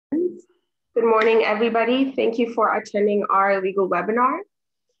Good morning, everybody. Thank you for attending our legal webinar.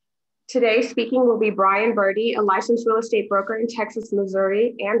 Today, speaking will be Brian Birdy, a licensed real estate broker in Texas,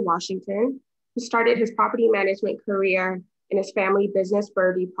 Missouri, and Washington, who started his property management career in his family business,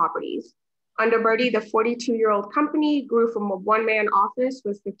 Birdy Properties. Under Birdy, the 42-year-old company grew from a one-man office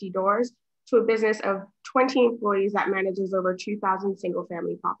with 50 doors to a business of 20 employees that manages over 2,000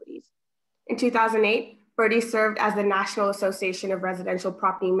 single-family properties. In 2008, Birdy served as the National Association of Residential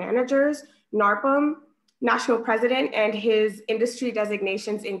Property Managers, NARPM, national president, and his industry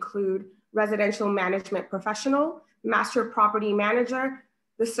designations include residential management professional, master property manager,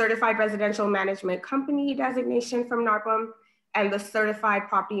 the certified residential management company designation from NARPM, and the certified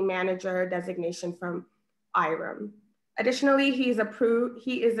property manager designation from IRM. Additionally, he is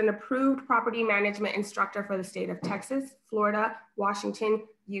an approved property management instructor for the state of Texas, Florida, Washington,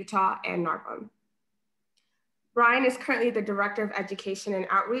 Utah, and NARPM. Brian is currently the Director of Education and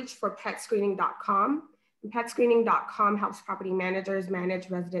Outreach for PetScreening.com. PetScreening.com helps property managers manage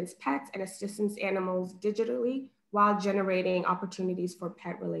residents' pets and assistance animals digitally while generating opportunities for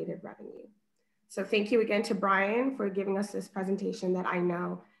pet-related revenue. So thank you again to Brian for giving us this presentation that I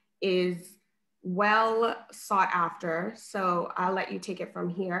know is well sought after. So I'll let you take it from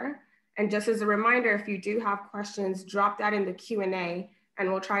here. And just as a reminder, if you do have questions, drop that in the Q&A and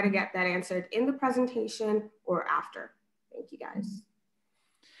we'll try to get that answered in the presentation or after. Thank you, guys.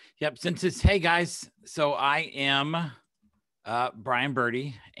 Yep, since it's, hey guys, so I am Brian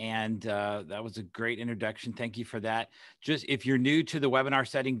Birdy, and that was a great introduction. Thank you for that. Just if you're new to the webinar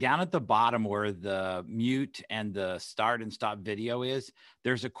setting, down at the bottom where the mute and the start and stop video is,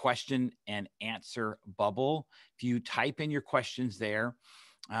 there's a question and answer bubble. If you type in your questions there,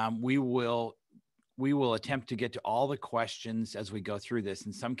 we will attempt to get to all the questions as we go through this.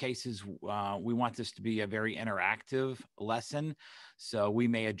 In some cases, we want this to be a very interactive lesson, so we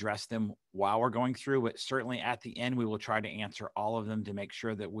may address them while we're going through, but certainly at the end, we will try to answer all of them to make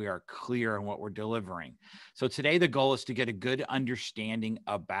sure that we are clear on what we're delivering. So today, the goal is to get a good understanding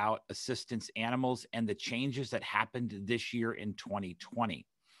about assistance animals and the changes that happened this year in 2020.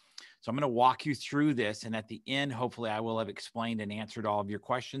 So I'm going to walk you through this, and at the end, hopefully I will have explained and answered all of your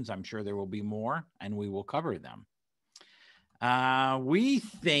questions. I'm sure there will be more, and we will cover them. We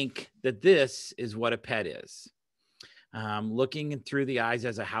think that this is what a pet is. Looking through the eyes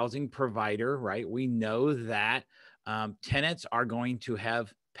as a housing provider, right? We know that tenants are going to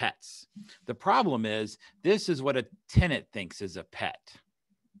have pets. The problem is this is what a tenant thinks is a pet.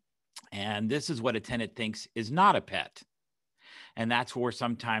 And this is what a tenant thinks is not a pet. And that's where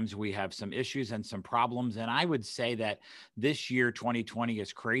sometimes we have some issues and some problems. And I would say that this year, 2020,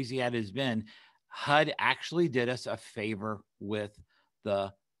 as crazy as it has been, HUD actually did us a favor with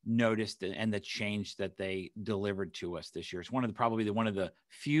the notice and the change that they delivered to us this year. It's probably one of the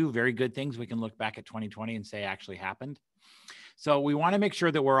few very good things we can look back at 2020 and say actually happened. So we want to make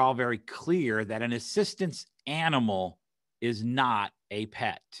sure that we're all very clear that an assistance animal is not a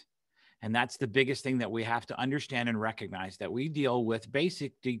pet. And that's the biggest thing that we have to understand and recognize, that we deal with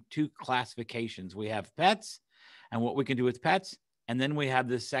basically two classifications. We have pets and what we can do with pets. And then we have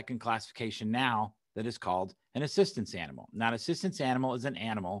this second classification now that is called an assistance animal. Now, an assistance animal is an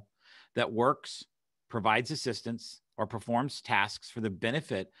animal that works, provides assistance, or performs tasks for the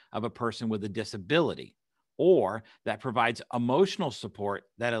benefit of a person with a disability, or that provides emotional support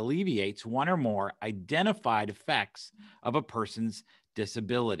that alleviates one or more identified effects of a person's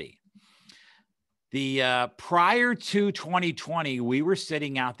disability. Prior to 2020, we were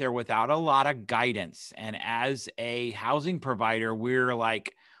sitting out there without a lot of guidance. And as a housing provider, we're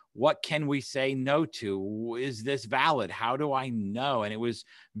like, what can we say no to? Is this valid? How do I know? And it was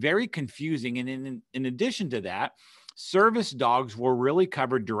very confusing. And in addition to that, service dogs were really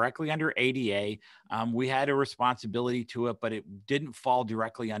covered directly under ADA. We had a responsibility to it, but it didn't fall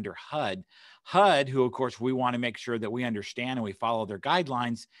directly under HUD. HUD, who of course we want to make sure that we understand and we follow their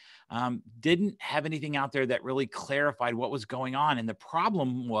guidelines, didn't have anything out there that really clarified what was going on. And the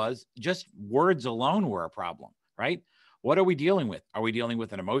problem was just words alone were a problem, right? What are we dealing with? Are we dealing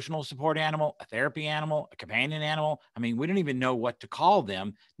with an emotional support animal, a therapy animal, a companion animal? I mean, we didn't even know what to call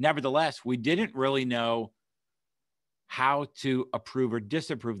them. Nevertheless, we didn't really know how to approve or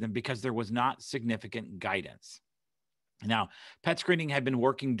disapprove them because there was not significant guidance. Now, PetScreening had been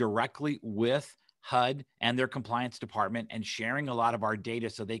working directly with HUD and their compliance department and sharing a lot of our data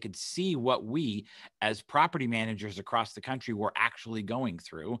so they could see what we as property managers across the country were actually going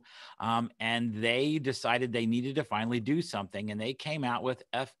through. And they decided they needed to finally do something. And they came out with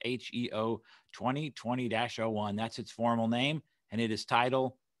FHEO 2020-01. That's its formal name. And it is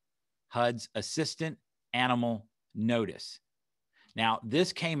titled HUD's Assistant Animal Notice. Now,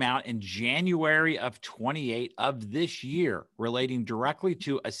 this came out in January of 28 of this year, relating directly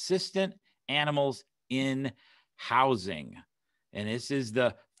to assistant animals in housing. And this is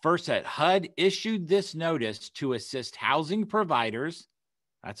the first set. HUD issued this notice to assist housing providers,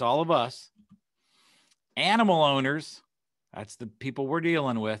 that's all of us, animal owners, that's the people we're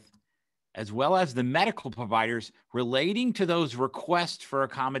dealing with, as well as the medical providers relating to those requests for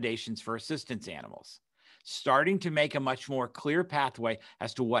accommodations for assistance animals, starting to make a much more clear pathway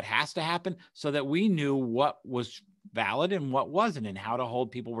as to what has to happen so that we knew what was valid and what wasn't and how to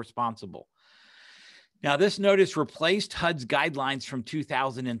hold people responsible. Now, this notice replaced HUD's guidelines from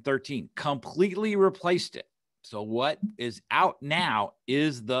 2013, completely replaced it. So what is out now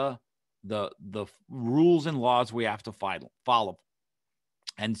is the rules and laws we have to follow.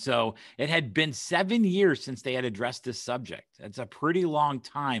 And so it had been 7 years since they had addressed this subject. It's a pretty long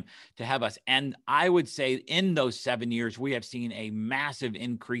time to have us. And I would say in those 7 years, we have seen a massive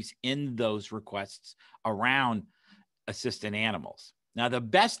increase in those requests around assistant animals. Now, the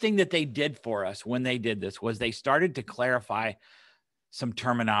best thing that they did for us when they did this was they started to clarify some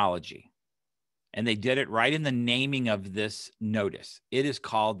terminology. And they did it right in the naming of this notice. It is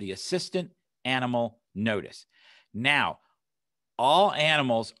called the Assistant Animal Notice. Now, all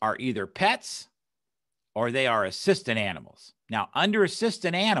animals are either pets or they are assistant animals. Now, under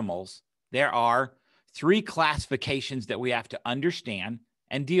assistant animals, there are 3 classifications that we have to understand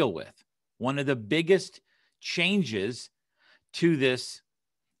and deal with. One of the biggest changes to this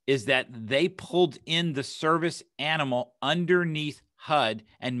is that they pulled in the service animal underneath HUD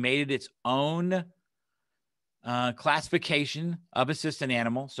and made it its own classification of assistant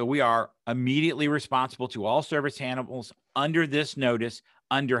animal. So we are immediately responsible to all service animals under this notice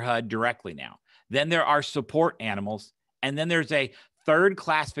under HUD directly now. Then there are support animals. And then there's a third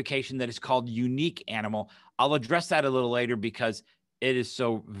classification that is called unique animal. I'll address that a little later because it is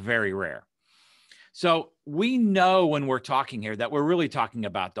so very rare. So we know when we're talking here that we're really talking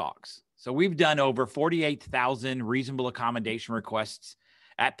about dogs. So we've done over 48,000 reasonable accommodation requests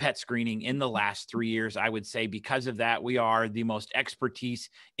at PetScreening in the last 3 years. I would say because of that, we are the most expertise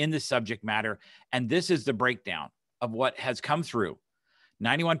in the subject matter. And this is the breakdown of what has come through.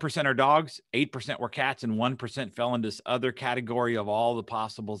 91% are dogs, 8% were cats, and 1% fell into this other category of all the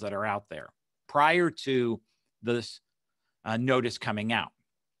possibles that are out there prior to this notice coming out.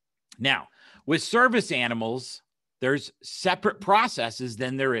 Now, with service animals, there's separate processes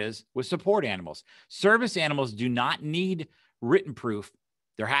than there is with support animals. Service animals do not need written proof.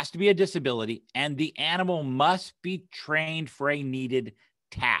 There has to be a disability, and the animal must be trained for a needed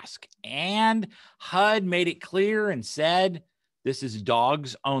task. And HUD made it clear and said, this is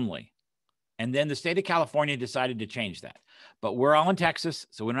dogs only. And then the state of California decided to change that. But we're all in Texas,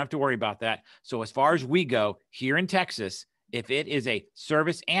 so we don't have to worry about that. So as far as we go here in Texas, if it is a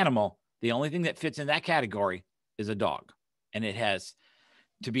service animal, the only thing that fits in that category is a dog. And it has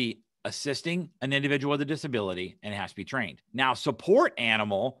to be assisting an individual with a disability, and it has to be trained. Now, support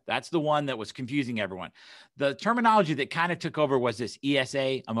animal, that's the one that was confusing everyone. The terminology that kind of took over was this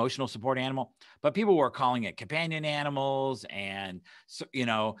ESA, emotional support animal, but people were calling it companion animals and,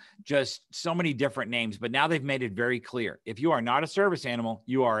 just so many different names. But now they've made it very clear. If you are not a service animal,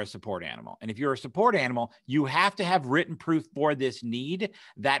 you are a support animal. And if you're a support animal, you have to have written proof for this need.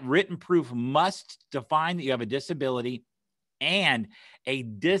 That written proof must define that you have a disability and a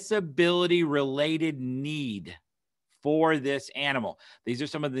disability-related need for this animal. These are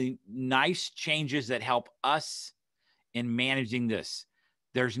some of the nice changes that help us in managing this.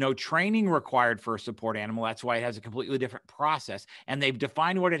 There's no training required for a support animal. That's why it has a completely different process. And they've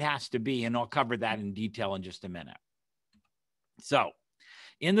defined what it has to be, and I'll cover that in detail in just a minute. So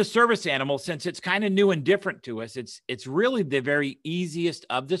in the service animal, since it's kind of new and different to us, it's really the very easiest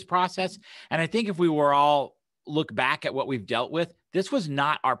of this process. And I think if we were all look back at what we've dealt with, this was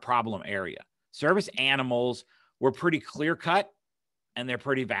not our problem area. Service animals were pretty clear cut and they're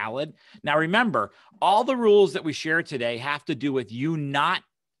pretty valid. Now, remember, all the rules that we share today have to do with you not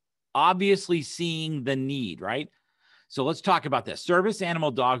obviously seeing the need, right? So let's talk about this. Service animal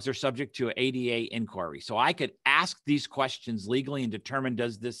dogs are subject to an ADA inquiry. So I could ask these questions legally and determine,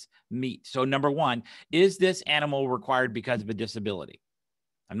 does this meet? So number one, is this animal required because of a disability?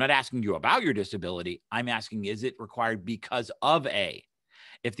 I'm not asking you about your disability. I'm asking, is it required because of a?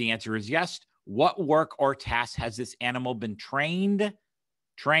 If the answer is yes, what work or task has this animal been trained,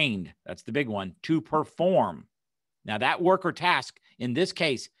 that's the big one, to perform? Now, that work or task in this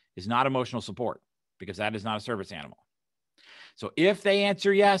case is not emotional support because that is not a service animal. So if they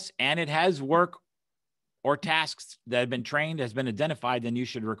answer yes, and it has work or tasks that have been trained has been identified, then you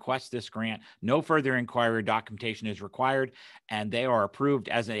should request this grant. No further inquiry or documentation is required, and they are approved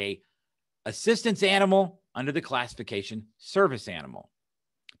as a assistance animal under the classification service animal.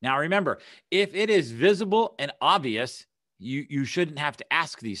 Now, remember, if it is visible and obvious, you shouldn't have to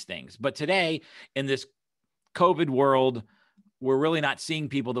ask these things. But today, in this COVID world, we're really not seeing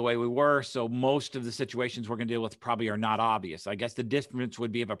people the way we were. So most of the situations we're going to deal with probably are not obvious. I guess the difference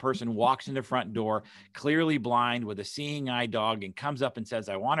would be if a person walks in the front door, clearly blind with a seeing eye dog, and comes up and says,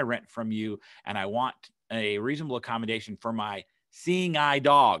 I want to rent from you, and I want a reasonable accommodation for my seeing eye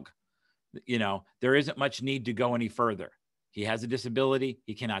dog. You know, there isn't much need to go any further. He has a disability.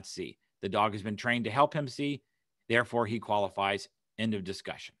 He cannot see. The dog has been trained to help him see. Therefore, he qualifies. End of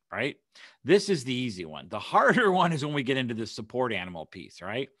discussion, right? This is the easy one. The harder one is when we get into the support animal piece,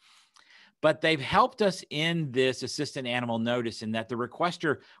 right? But they've helped us in this assistant animal notice in that the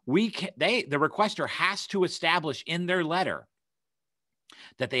requester, the requester has to establish in their letter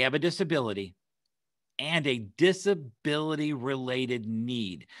that they have a disability and a disability-related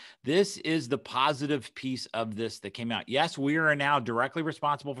need. This is the positive piece of this that came out. Yes, we are now directly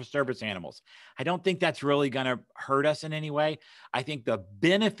responsible for service animals. I don't think that's really going to hurt us in any way. I think the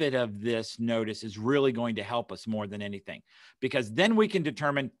benefit of this notice is really going to help us more than anything, because then we can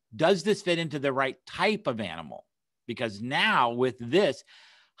determine, does this fit into the right type of animal? Because now with this,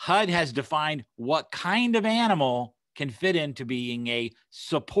 HUD has defined what kind of animal can fit into being a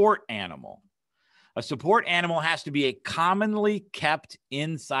support animal. A support animal has to be a commonly kept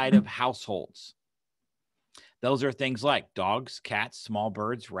inside of households. Those are things like dogs, cats, small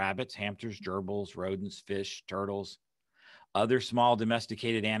birds, rabbits, hamsters, gerbils, rodents, fish, turtles, other small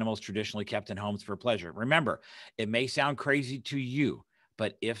domesticated animals traditionally kept in homes for pleasure. Remember, it may sound crazy to you,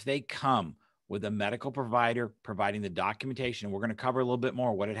 but if they come with a medical provider providing the documentation, we're going to cover a little bit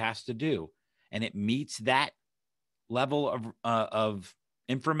more what it has to do, and it meets that level of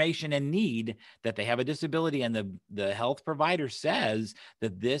information and need, that they have a disability, and the health provider says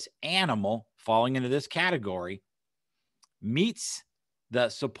that this animal falling into this category meets the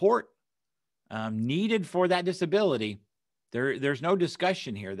support needed for that disability, there's no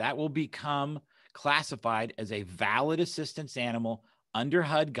discussion here. That will become classified as a valid assistance animal under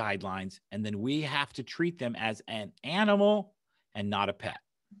HUD guidelines, and then we have to treat them as an animal and not a pet.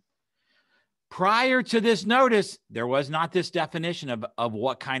 Prior to this notice, there was not this definition of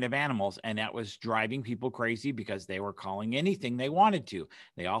what kind of animals, and that was driving people crazy because they were calling anything they wanted to.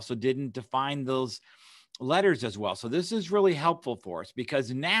 They also didn't define those letters as well. So this is really helpful for us,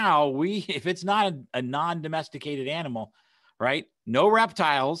 because now if it's not a non-domesticated animal, right? No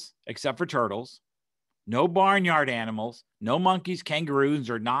reptiles except for turtles, no barnyard animals, no monkeys, kangaroos,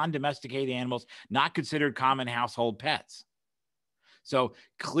 or non-domesticated animals not considered common household pets. So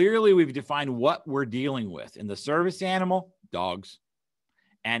clearly we've defined what we're dealing with. In the service animal, dogs,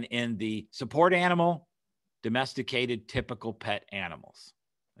 and in the support animal, domesticated typical pet animals.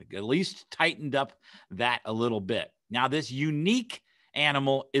 Like, at least tightened up that a little bit. Now, this unique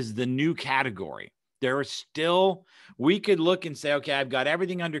animal is the new category. There are still, we could look and say, okay, I've got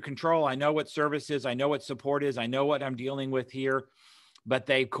everything under control. I know what service is. I know what support is. I know what I'm dealing with here. But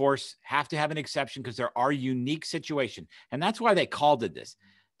they, of course, have to have an exception because there are unique situations. And that's why they called it this.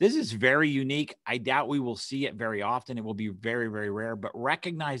 This is very unique. I doubt we will see it very often. It will be very, very rare, but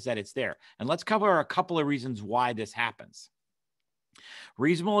recognize that it's there. And let's cover a couple of reasons why this happens.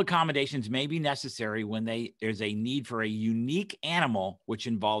 Reasonable accommodations may be necessary when there's a need for a unique animal, which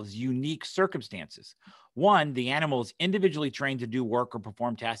involves unique circumstances. One, the animal is individually trained to do work or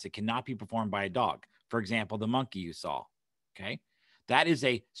perform tasks that cannot be performed by a dog. For example, the monkey you saw, okay? That is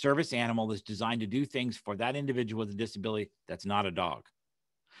a service animal that's designed to do things for that individual with a disability that's not a dog.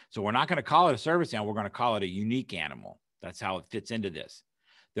 So we're not going to call it a service animal. We're going to call it a unique animal. That's how it fits into this.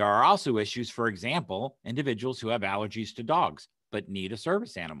 There are also issues, for example, individuals who have allergies to dogs but need a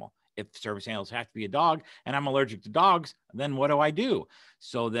service animal. If service animals have to be a dog and I'm allergic to dogs, then what do?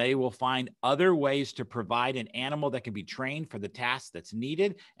 So they will find other ways to provide an animal that can be trained for the task that's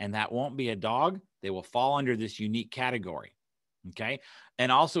needed, and that won't be a dog. They will fall under this unique category. Okay.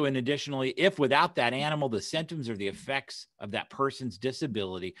 And also, and additionally, if without that animal, the symptoms or the effects of that person's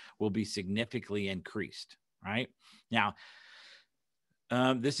disability will be significantly increased. Right now,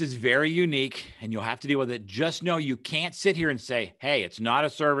 this is very unique and you'll have to deal with it. Just know you can't sit here and say, hey, it's not a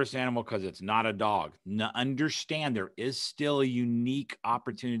service animal because it's not a dog. Understand there is still a unique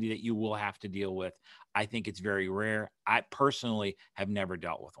opportunity that you will have to deal with. I think it's very rare. I personally have never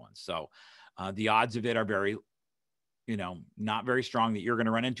dealt with one. So the odds of it are very, not very strong that you're going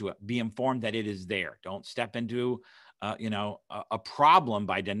to run into it. Be informed that it is there. Don't step into, a problem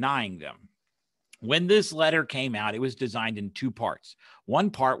by denying them. When this letter came out, it was designed in two parts. One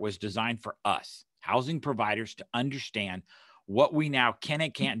part was designed for us, housing providers, to understand what we now can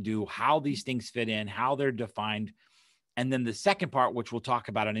and can't do, how these things fit in, how they're defined. And then the second part, which we'll talk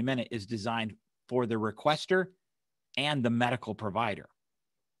about in a minute, is designed for the requester and the medical provider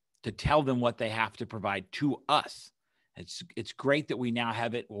to tell them what they have to provide to us. It's great that we now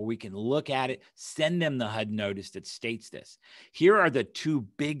have it where we can look at it, send them the HUD notice that states this. Here are the two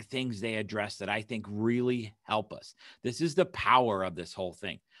big things they address that I think really help us. This is the power of this whole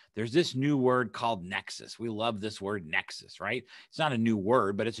thing. There's this new word called nexus. We love this word nexus, right? It's not a new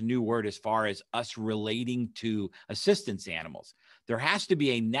word, but it's a new word as far as us relating to assistance animals. There has to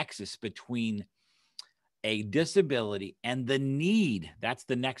be a nexus between a disability and the need. That's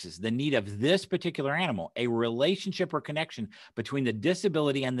the nexus, the need of this particular animal. A relationship or connection between the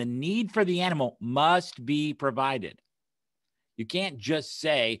disability and the need for the animal must be provided. You can't just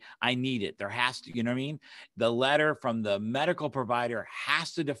say, I need it. There has to, you know what I mean? The letter from the medical provider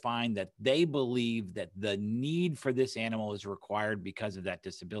has to define that they believe that the need for this animal is required because of that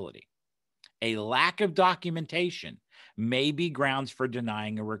disability. A lack of documentation may be grounds for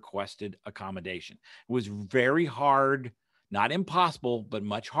denying a requested accommodation. It was very hard, not impossible, but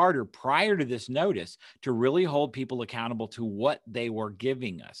much harder prior to this notice to really hold people accountable to what they were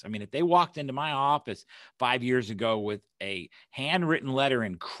giving us. I mean, if they walked into my office 5 years ago with a handwritten letter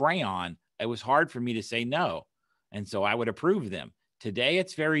in crayon, it was hard for me to say no. And so I would approve them. Today,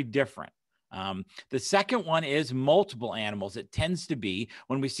 it's very different. The second one is multiple animals. It tends to be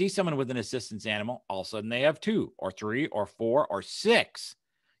when we see someone with an assistance animal, all of a sudden they have 2 or 3 or 4 or 6.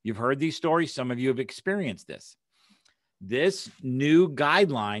 You've heard these stories. Some of you have experienced this. This new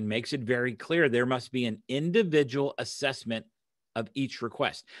guideline makes it very clear there must be an individual assessment of each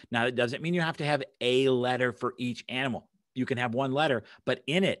request. Now, it doesn't mean you have to have a letter for each animal. You can have one letter, but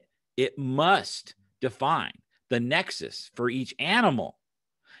in it, it must define the nexus for each animal.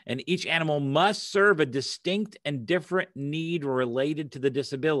 And each animal must serve a distinct and different need related to the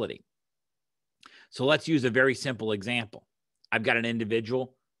disability. So let's use a very simple example. I've got an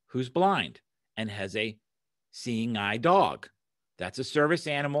individual who's blind and has a seeing eye dog. That's a service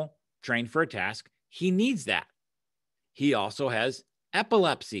animal trained for a task. He needs that. He also has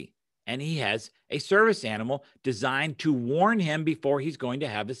epilepsy, and he has a service animal designed to warn him before he's going to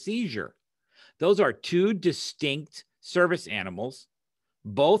have a seizure. Those are two distinct service animals.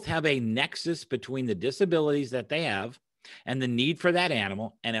 Both have a nexus between the disabilities that they have and the need for that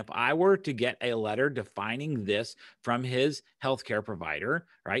animal. And if I were to get a letter defining this from his healthcare provider,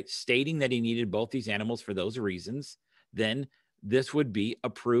 right, stating that he needed both these animals for those reasons, then this would be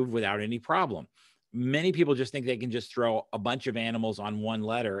approved without any problem. Many people just think they can just throw a bunch of animals on one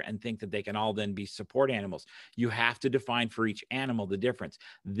letter and think that they can all then be support animals. You have to define for each animal the difference.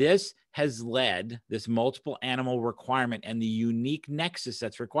 This has led, this multiple animal requirement and the unique nexus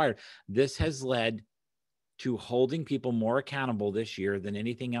that's required, this has led to holding people more accountable this year than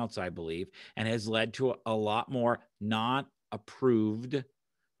anything else, I believe, and has led to a lot more non-approved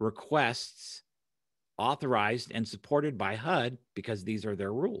requests authorized and supported by HUD because these are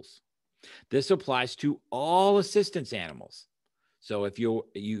their rules. This applies to all assistance animals. So if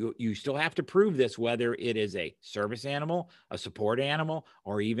you still have to prove this, whether it is a service animal, a support animal,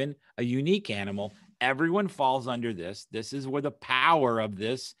 or even a unique animal, everyone falls under this. This is where the power of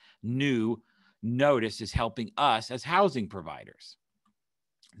this new notice is helping us as housing providers.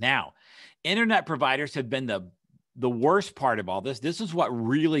 Now, internet providers have been the worst part of all this. This is what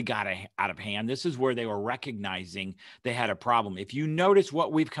really got out of hand. This is where they were recognizing they had a problem. If you notice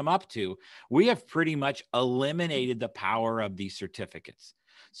what we've come up to, we have pretty much eliminated the power of these certificates.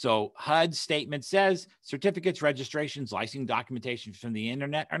 So HUD's statement says certificates, registrations, licensing documentation from the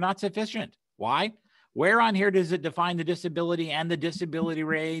internet are not sufficient. Why? Where on here does it define the disability and the disability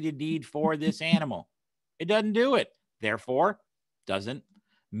related need for this animal? It doesn't do it. Therefore, doesn't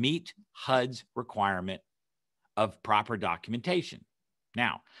meet HUD's requirement of proper documentation.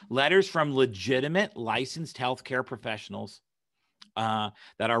 Now, letters from legitimate licensed healthcare professionals that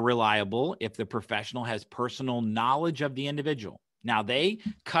are reliable if the professional has personal knowledge of the individual. Now, they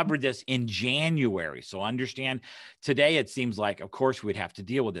covered this in January. So understand, today it seems like, of course, we'd have to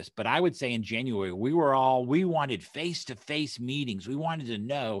deal with this. But I would say in January, we wanted face-to-face meetings. We wanted to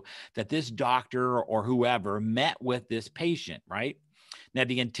know that this doctor or whoever met with this patient, right? Now,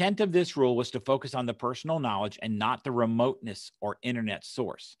 the intent of this rule was to focus on the personal knowledge and not the remoteness or internet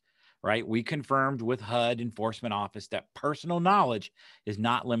source, right? We confirmed with HUD Enforcement Office that personal knowledge is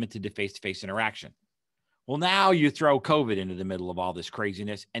not limited to face-to-face interaction. Well, now you throw COVID into the middle of all this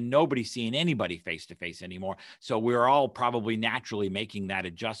craziness and nobody's seeing anybody face to face anymore. So we're all probably naturally making that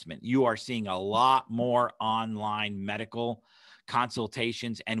adjustment. You are seeing a lot more online medical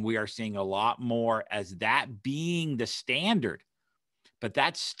consultations, and we are seeing a lot more as that being the standard, but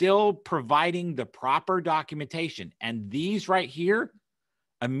that's still providing the proper documentation. And these right here,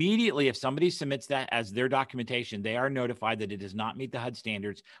 immediately, if somebody submits that as their documentation, they are notified that it does not meet the HUD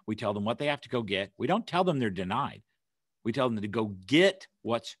standards. We tell them what they have to go get. We don't tell them they're denied. We tell them to go get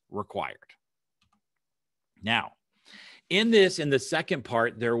what's required. Now, in the second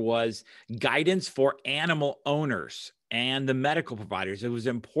part, there was guidance for animal owners and the medical providers. It was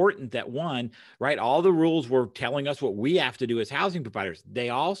important that one, right, all the rules were telling us what we have to do as housing providers. They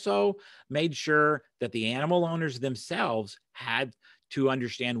also made sure that the animal owners themselves had to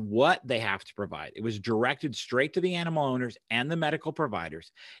understand what they have to provide. It was directed straight to the animal owners and the medical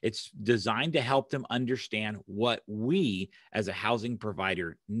providers. It's designed to help them understand what we as a housing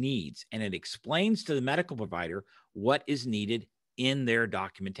provider needs. And it explains to the medical provider what is needed in their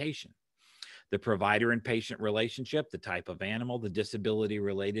documentation. The provider and patient relationship, the type of animal, the disability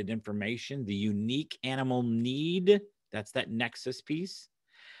related information, the unique animal need, that's that nexus piece,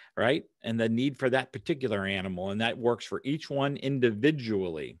 right? And the need for that particular animal. And that works for each one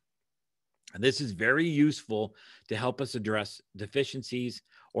individually. And this is very useful to help us address deficiencies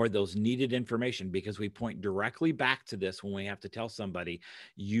or those needed information, because we point directly back to this when we have to tell somebody,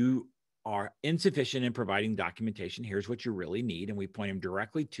 you are insufficient in providing documentation. Here's what you really need. And we point them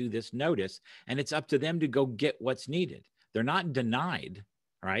directly to this notice, and it's up to them to go get what's needed. They're not denied,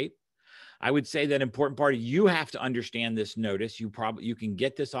 right? I would say that important part, you have to understand this notice. You can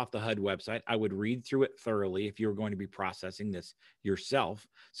get this off the HUD website. I would read through it thoroughly if you're going to be processing this yourself,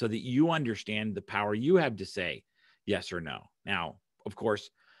 so that you understand the power you have to say yes or no. Now, of course,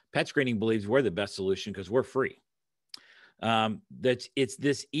 PetScreening believes we're the best solution because we're free. It's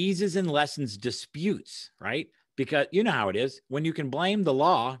this eases and lessens disputes, right? Because you know how it is. When you can blame the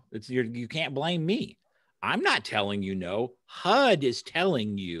law, you can't blame me. I'm not telling you no. HUD is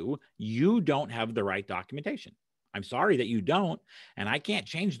telling you you don't have the right documentation. I'm sorry that you don't, and I can't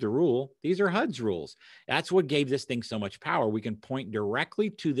change the rule. These are HUD's rules. That's what gave this thing so much power. We can point directly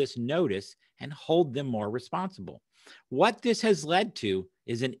to this notice and hold them more responsible. What this has led to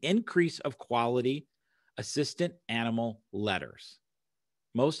is an increase of quality assistant animal letters.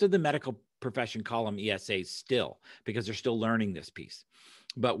 Most of the medical profession call them ESAs still, because they're still learning this piece.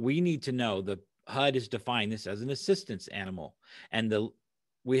 But we need to know the HUD has defined this as an assistance animal, and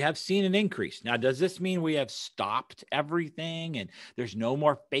we have seen an increase. Now, does this mean we have stopped everything and there's no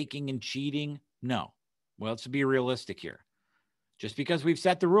more faking and cheating? No. Well, let's be realistic here. Just because we've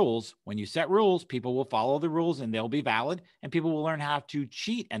set the rules, when you set rules, people will follow the rules and they'll be valid, and people will learn how to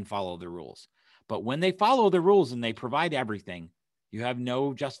cheat and follow the rules. But when they follow the rules and they provide everything, you have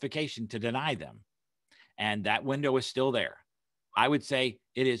no justification to deny them. And that window is still there. I would say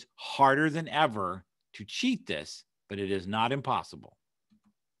it is harder than ever to cheat this, but it is not impossible.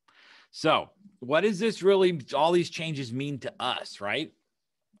 So what does this really, all these changes mean to us, right?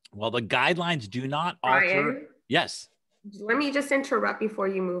 Well, the guidelines do not alter. Brian, yes. Let me just interrupt before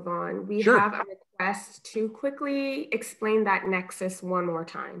you move on. We Sure. have a request to quickly explain that nexus one more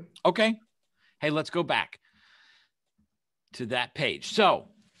time. Okay. Hey, let's go back to that page. So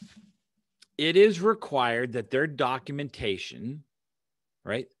it is required that their documentation,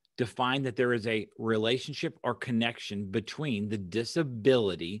 right, define that there is a relationship or connection between the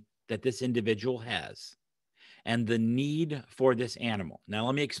disability that this individual has and the need for this animal. Now,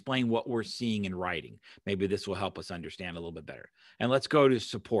 let me explain what we're seeing in writing. Maybe this will help us understand a little bit better. And let's go to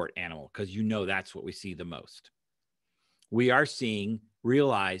support animal, because you know that's what we see the most. We are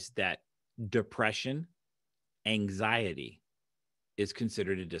realize that depression, anxiety is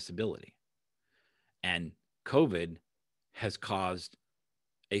considered a disability. And COVID has caused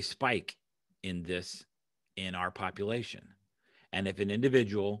a spike in this in our population. And if an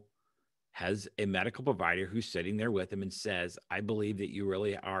individual has a medical provider who's sitting there with them and says, I believe that you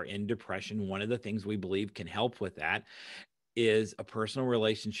really are in depression, one of the things we believe can help with that is a personal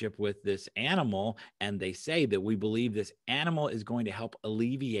relationship with this animal. And they say that we believe this animal is going to help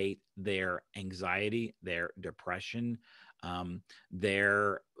alleviate their anxiety, their depression,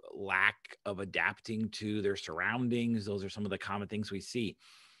 their lack of adapting to their surroundings. Those are some of the common things we see.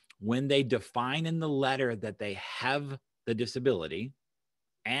 When they define in the letter that they have the disability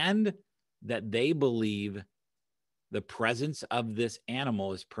and that they believe the presence of this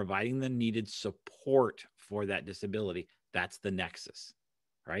animal is providing the needed support for that disability, that's the nexus,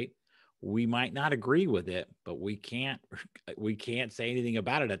 right? We might not agree with it, but we can't say anything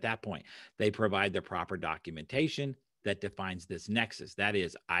about it at that point. They provide the proper documentation that defines this nexus. That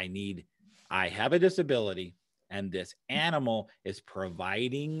is, I have a disability and this animal is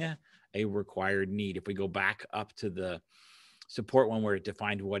providing a required need. If we go back up to the support one where it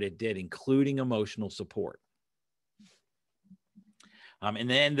defined what it did, including emotional support. And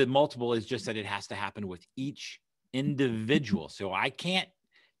then the multiple is just that it has to happen with each individual. So I can't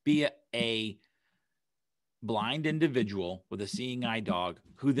be a blind individual with a seeing eye dog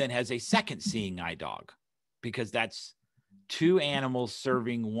who then has a second seeing eye dog, because that's two animals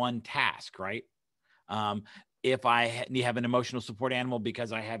serving one task, right? If I have an emotional support animal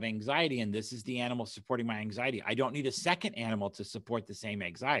because I have anxiety and this is the animal supporting my anxiety, I don't need a second animal to support the same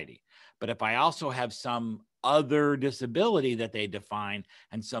anxiety. But if I also have some other disability that they define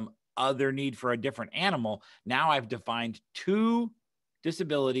and some other need for a different animal, now I've defined two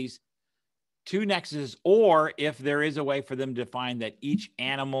disabilities, two nexuses, or if there is a way for them to define that each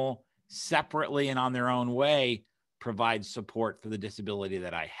animal separately and on their own way provides support for the disability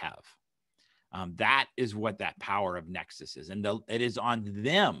that I have. That is what that power of nexus is. And it is on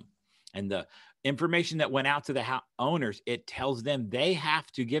them. And the information that went out to the owners, it tells them they have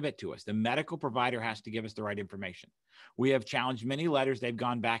to give it to us. The medical provider has to give us the right information. We have challenged many letters. They've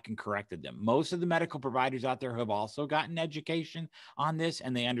gone back and corrected them. Most of the medical providers out there have also gotten education on this,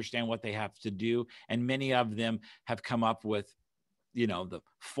 and they understand what they have to do. And many of them have come up with, the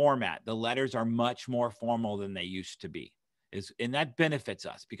format. The letters are much more formal than they used to be. And that benefits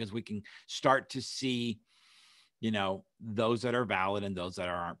us because we can start to see, those that are valid and those that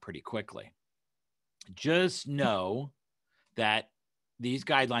aren't pretty quickly. Just know that these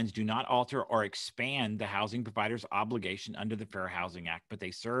guidelines do not alter or expand the housing provider's obligation under the Fair Housing Act, but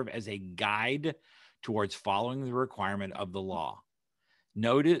they serve as a guide towards following the requirement of the law.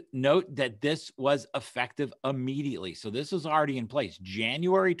 Note that this was effective immediately. So this is already in place,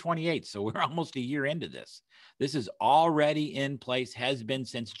 January 28th. So we're almost a year into this. This is already in place, has been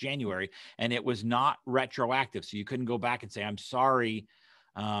since January, and it was not retroactive. So you couldn't go back and say, I'm sorry,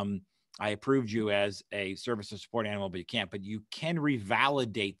 I approved you as a service or support animal, but you can't. But you can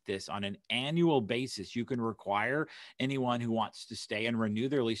revalidate this on an annual basis. You can require anyone who wants to stay and renew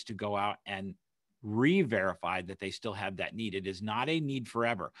their lease to go out and re-verify that they still have that need. It is not a need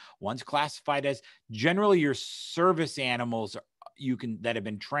forever. Once classified as, generally your service animals that have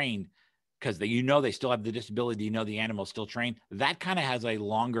been trained, because they still have the disability, the animal is still trained, that kind of has a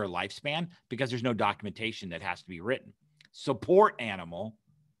longer lifespan because there's no documentation that has to be written. Support animal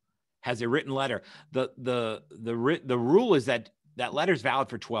has a written letter. The rule is that letter is valid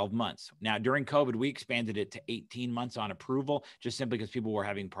for 12 months. Now, during COVID, we expanded it to 18 months on approval, just simply because people were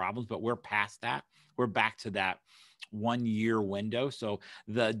having problems, but we're past that. We're back to that 1 year window. So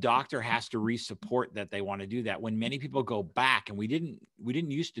the doctor has to re-support that they want to do that. When many people go back, and we didn't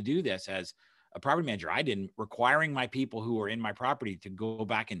used to do this as a property manager, I didn't, requiring my people who were in my property to go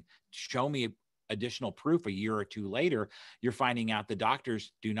back and show me additional proof a year or two later, you're finding out the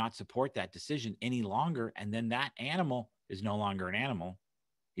doctors do not support that decision any longer. And then that animal is no longer an animal.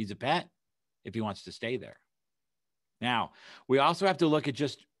 He's a pet if he wants to stay there. Now, we also have to look at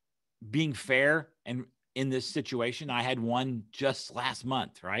just being fair. And in this situation, I had one just last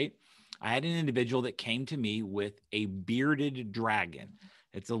month, right? I had an individual that came to me with a bearded dragon.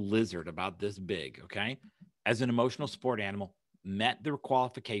 It's a lizard about this big, okay? As an emotional support animal, met the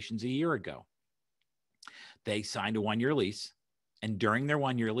qualifications a year ago. They signed a 1-year lease, and during their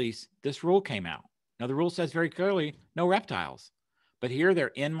 1-year lease, this rule came out. Now, the rule says very clearly, no reptiles. But here they're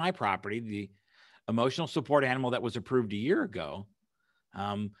in my property, the emotional support animal that was approved a year ago.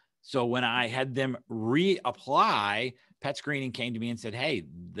 So when I had them reapply, PetScreening came to me and said, hey,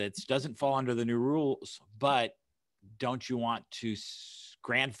 this doesn't fall under the new rules, but don't you want to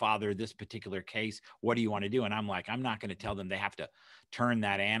grandfather this particular case? What do you want to do? And I'm like, I'm not going to tell them they have to turn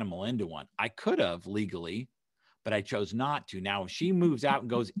that animal into one. I could have legally, but I chose not to. Now, if she moves out and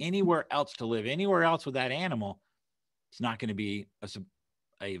goes anywhere else to live anywhere else with that animal, it's not going to be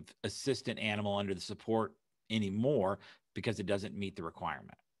a assistant animal under the support anymore because it doesn't meet the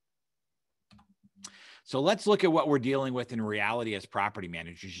requirement. So let's look at what we're dealing with in reality as property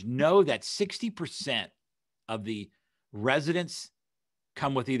managers. Know that 60% of the residents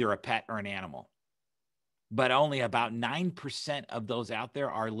come with either a pet or an animal, but only about 9% of those out there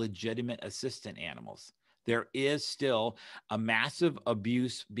are legitimate assistant animals. There is still a massive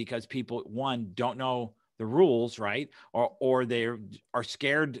abuse because people, one, don't know the rules, right? Or they are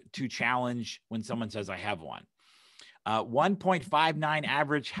scared to challenge when someone says, I have one. 1.59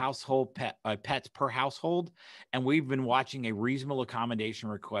 average household pets per household. And we've been watching a reasonable accommodation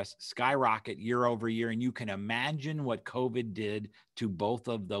request skyrocket year over year. And you can imagine what COVID did to both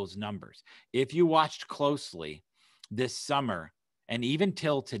of those numbers. If you watched closely this summer and even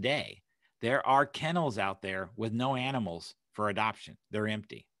till today, there are kennels out there with no animals for adoption. They're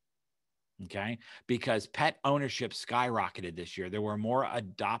empty. Okay, because pet ownership skyrocketed this year. There were more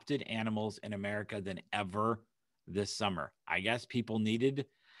adopted animals in America than ever this summer. I guess people needed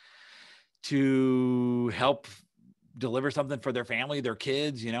to help deliver something for their family, their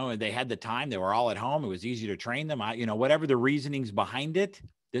kids, and they had the time. They were all at home. It was easy to train them. Whatever the reasonings behind it,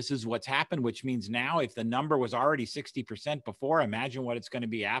 this is what's happened, which means now if the number was already 60% before, imagine what it's going to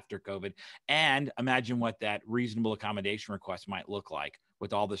be after COVID, and imagine what that reasonable accommodation request might look like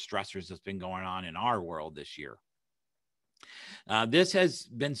with all the stressors that's been going on in our world this year. This has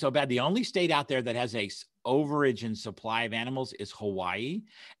been so bad. The only state out there that has a overage in supply of animals is Hawaii,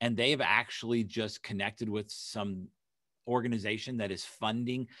 and they've actually just connected with some organization that is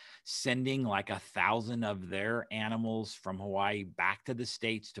sending like 1,000 of their animals from Hawaii back to the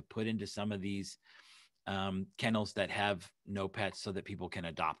States to put into some of these kennels that have no pets so that people can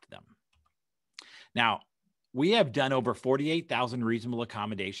adopt them. Now, we have done over 48,000 reasonable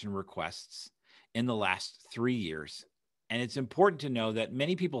accommodation requests in the last 3 years. And it's important to know that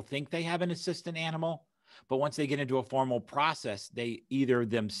many people think they have an assistant animal, but once they get into a formal process, they either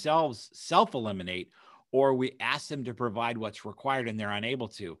themselves self-eliminate or we ask them to provide what's required and they're unable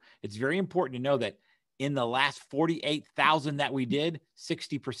to. It's very important to know that in the last 48,000 that we did,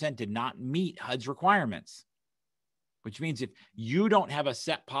 60% did not meet HUD's requirements, which means if you don't have a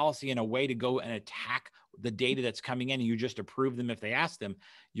set policy and a way to go and attack the data that's coming in and you just approve them if they ask them,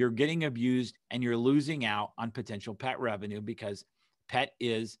 you're getting abused and you're losing out on potential pet revenue because pet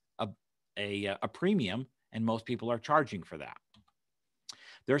is a premium and most people are charging for that.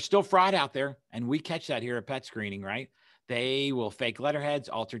 There's still fraud out there, and we catch that here at PetScreening, right? They will fake letterheads,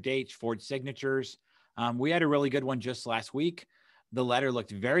 alter dates, forge signatures. We had a really good one just last week. The letter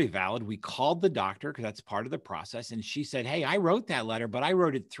looked very valid. We called the doctor because that's part of the process. And she said, hey, I wrote that letter, but I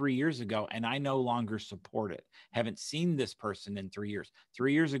wrote it 3 years ago and I no longer support it. Haven't seen this person in 3 years.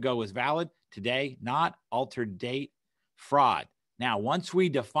 3 years ago was valid. Today, not. Altered date, fraud. Now, once we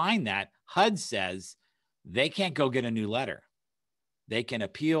define that, HUD says they can't go get a new letter. They can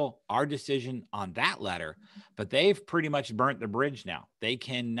appeal our decision on that letter, but they've pretty much burnt the bridge now. They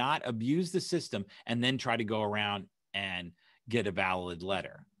cannot abuse the system and then try to go around and get a valid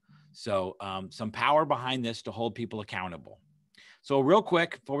letter. So some power behind this to hold people accountable. So real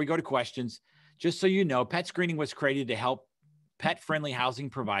quick, before we go to questions, just so you know, PetScreening was created to help pet-friendly housing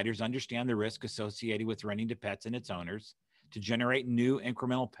providers understand the risk associated with renting to pets and its owners, to generate new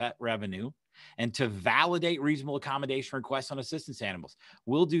incremental pet revenue, and to validate reasonable accommodation requests on assistance animals.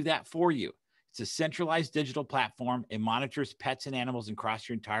 We'll do that for you. It's a centralized digital platform. It monitors pets and animals across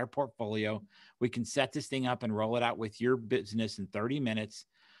your entire portfolio. We can set this thing up and roll it out with your business in 30 minutes.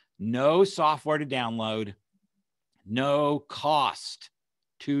 No software to download, no cost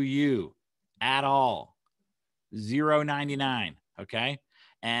to you at all. $0.99, okay?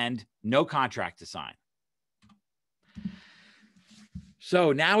 And no contract to sign.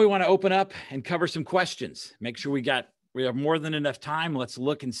 So now we want to open up and cover some questions. Make sure we have more than enough time. Let's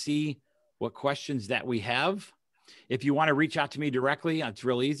look and see what questions that we have. If you want to reach out to me directly, it's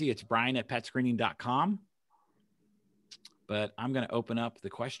real easy. It's brian@petscreening.com. But I'm going to open up the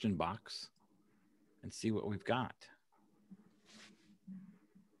question box and see what we've got.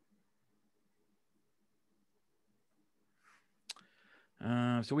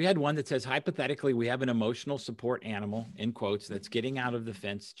 So we had one that says, hypothetically, we have an emotional support animal, in quotes, that's getting out of the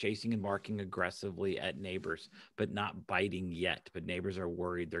fence, chasing and barking aggressively at neighbors, but not biting yet. But neighbors are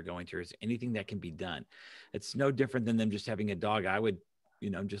worried they're going to. Is there anything that can be done? It's no different than them just having a dog. I would,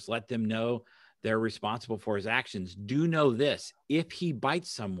 just let them know they're responsible for his actions. Do know this: if he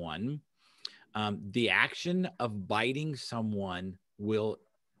bites someone, the action of biting someone will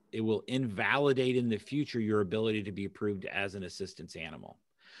invalidate in the future your ability to be approved as an assistance animal.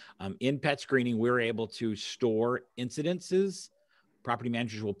 In PetScreening, we're able to store incidences. Property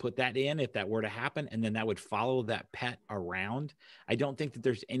managers will put that in if that were to happen, and then that would follow that pet around. I don't think that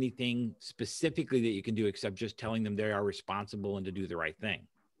there's anything specifically that you can do except just telling them they are responsible and to do the right thing.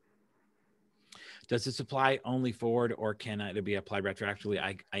 Does this apply only forward, or can it be applied retroactively?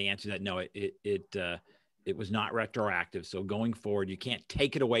 I answered that no, it was not retroactive. So going forward, you can't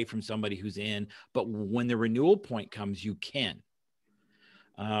take it away from somebody who's in, but when the renewal point comes, you can.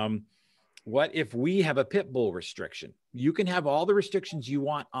 What if we have a pit bull restriction? You can have all the restrictions you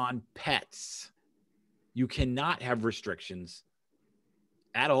want on pets, You cannot have restrictions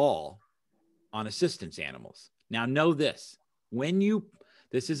at all on assistance animals. Now, know this.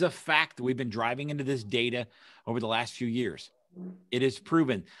 This is a fact that we've been driving into this data over the last few years. It is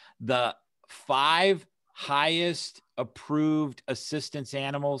proven the 5 highest approved assistance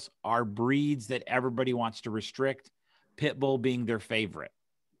animals are breeds that everybody wants to restrict, pit bull being their favorite.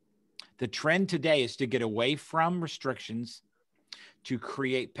 The trend today is to get away from restrictions to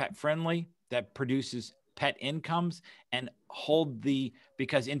create pet friendly that produces pet incomes and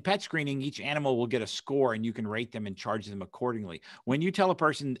because in pet screening, each animal will get a score and you can rate them and charge them accordingly. When you tell a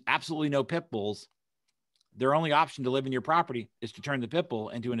person absolutely no pit bulls, their only option to live in your property is to turn the pit bull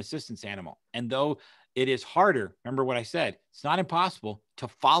into an assistance animal. And though it is harder, remember what I said, it's not impossible to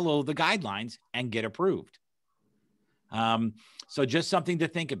follow the guidelines and get approved. So just something to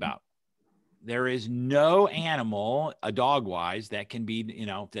think about. There is no animal, a dog wise, that can be,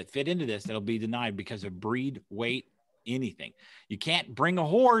 that fit into this, that'll be denied because of breed, weight, anything. You can't bring a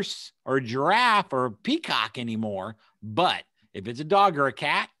horse or a giraffe or a peacock anymore. But if it's a dog or a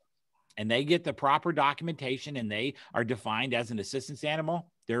cat and they get the proper documentation and they are defined as an assistance animal,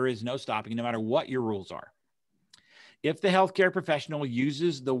 there is no stopping, no matter what your rules are. If the healthcare professional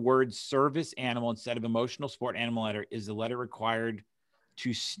uses the word service animal instead of emotional support animal letter, is the letter required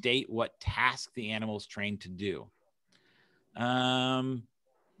to state what task the animal is trained to do?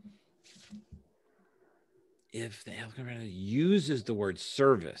 If the healthcare professional uses the word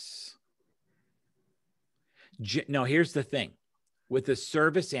service, no, here's the thing. With a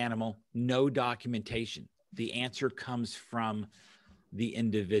service animal, no documentation. The answer comes from the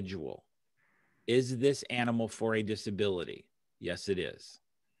individual. Is this animal for a disability? Yes, it is.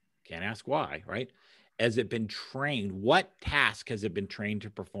 Can't ask why, right? Has it been trained? What task has it been trained to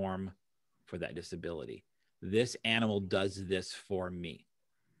perform for that disability? This animal does this for me.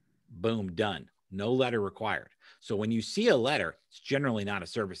 Boom, done. No letter required. So when you see a letter, it's generally not a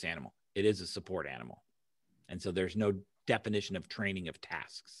service animal. It is a support animal. And so there's no definition of training of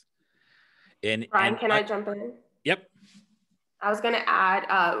tasks. Brian, can I jump in? Yep. I was going to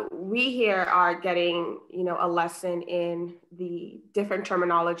add, we here are getting, a lesson in the different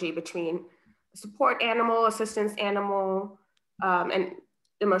terminology between support animal, assistance animal, and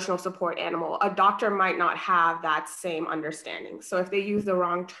emotional support animal. A doctor might not have that same understanding. So if they use the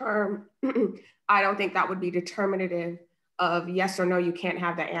wrong term, I don't think that would be determinative of yes or no, you can't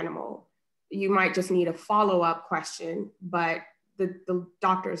have the animal. You might just need a follow-up question, but the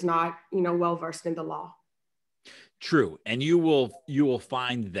doctor is not, well-versed in the law. True. And you will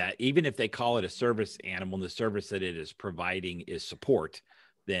find that even if they call it a service animal and the service that it is providing is support,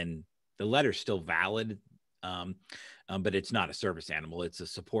 then the letter's still valid. But it's not a service animal. It's a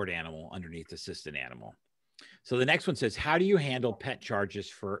support animal underneath assistant animal. So the next one says, how do you handle pet charges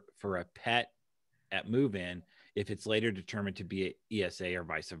for a pet at move-in if it's later determined to be an ESA or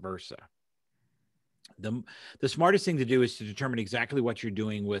vice versa? The smartest thing to do is to determine exactly what you're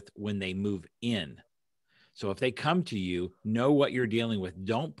doing with when they move in. So if they come to you, know what you're dealing with.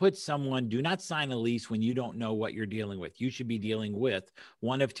 Do not sign a lease when you don't know what you're dealing with. You should be dealing with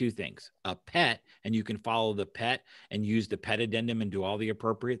one of two things: a pet, and you can follow the pet and use the pet addendum and do all the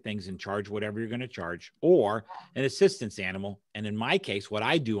appropriate things and charge whatever you're going to charge, or an assistance animal. And in my case, what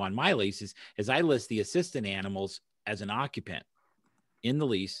I do on my leases is I list the assistant animals as an occupant in the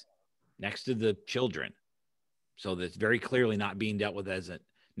lease next to the children. So that's very clearly not being dealt with as a.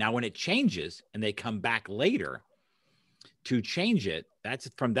 Now, when it changes and they come back later to change it,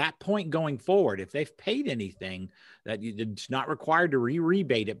 that's from that point going forward. If they've paid anything, it's not required to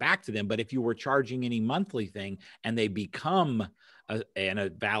rebate it back to them. But if you were charging any monthly thing and they become a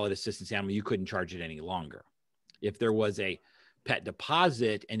valid assistance animal, you couldn't charge it any longer. If there was a pet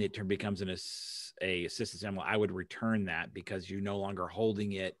deposit and it becomes a assistance animal, I would return that because you're no longer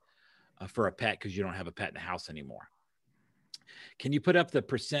holding it for a pet because you don't have a pet in the house anymore. Can you put up the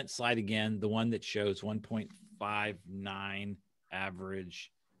percent slide again? The one that shows 1.59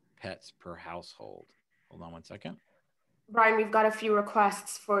 average pets per household. Hold on one second. Brian, we've got a few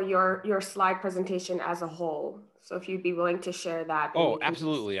requests for your slide presentation as a whole. So if you'd be willing to share that. Oh,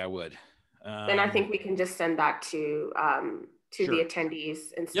 absolutely, I would. Then I think we can just send that to sure. The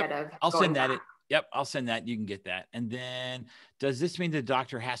attendees instead of I'll send that. Yep, I'll send that. You can get that. And then, does this mean the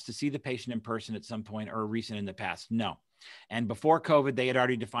doctor has to see the patient in person at some point or recent in the past? No. And before COVID, they had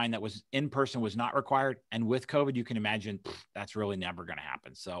already defined that was in person was not required. And with COVID, you can imagine that's really never going to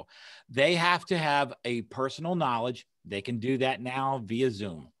happen. So they have to have a personal knowledge. They can do that now via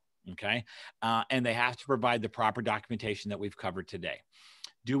Zoom. Okay. And they have to provide the proper documentation that we've covered today.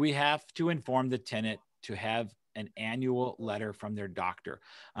 Do we have to inform the tenant to have an annual letter from their doctor.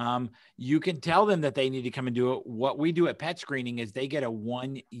 You can tell them that they need to come and do it. What we do at PetScreening is they get a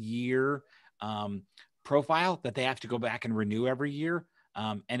 1-year profile that they have to go back and renew every year.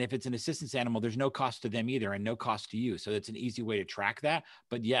 And if it's an assistance animal, there's no cost to them either and no cost to you. So it's an easy way to track that.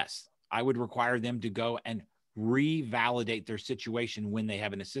 But yes, I would require them to go and revalidate their situation when they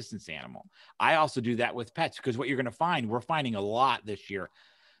have an assistance animal. I also do that with pets, because what you're going to find, we're finding a lot this year,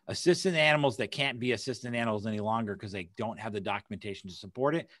 assistant animals that can't be assistant animals any longer because they don't have the documentation to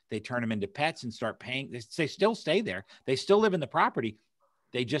support it. They turn them into pets and start paying. They still stay there. They still live in the property.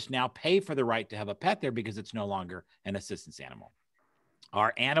 They just now pay for the right to have a pet there because it's no longer an assistance animal.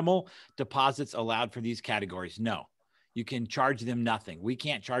 Are animal deposits allowed for these categories? No. You can charge them nothing. We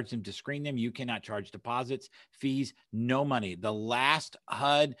can't charge them to screen them. You cannot charge deposits, fees, no money. The last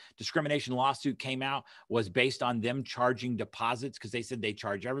HUD discrimination lawsuit came out was based on them charging deposits because they said they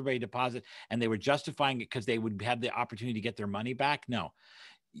charge everybody deposit, and they were justifying it because they would have the opportunity to get their money back. No.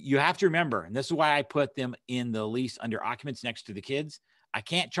 You have to remember, and this is why I put them in the lease under occupants next to the kids. I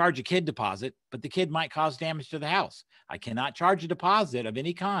can't charge a kid deposit, but the kid might cause damage to the house. I cannot charge a deposit of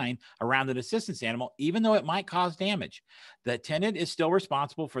any kind around an assistance animal, even though it might cause damage. The tenant is still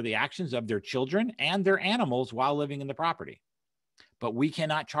responsible for the actions of their children and their animals while living in the property. But we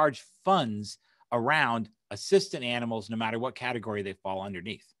cannot charge funds around assistant animals, no matter what category they fall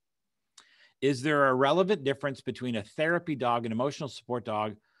underneath. Is there a relevant difference between a therapy dog and emotional support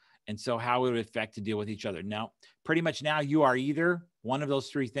dog? And so how it would affect to deal with each other? No, pretty much now you are either one of those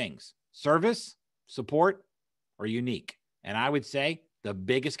three things: service, support, or unique. And I would say the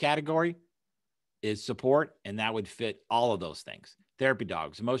biggest category is support, and that would fit all of those things. Therapy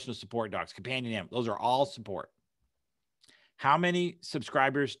dogs, emotional support dogs, companion animals, those are all support. How many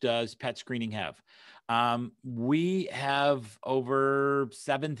subscribers does PetScreening have? We have over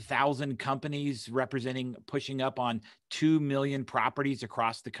 7,000 companies representing, pushing up on 2 million properties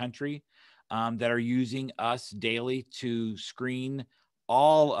across the country that are using us daily to screen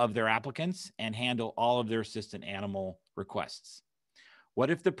all of their applicants and handle all of their assistant animal requests.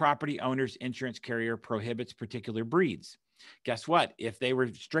 What if the property owner's insurance carrier prohibits particular breeds? Guess what? If they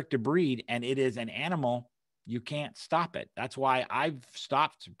restrict a breed and it is an animal, you can't stop it. That's why I've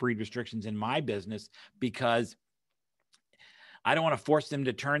stopped breed restrictions in my business, because I don't want to force them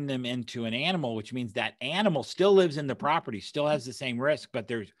to turn them into an animal, which means that animal still lives in the property, still has the same risk, but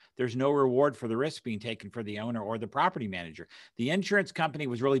there's no reward for the risk being taken for the owner or the property manager. The insurance company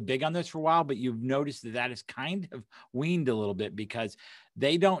was really big on this for a while, but you've noticed that is kind of weaned a little bit because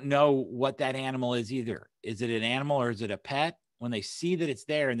they don't know what that animal is either. Is it an animal or is it a pet? When they see that it's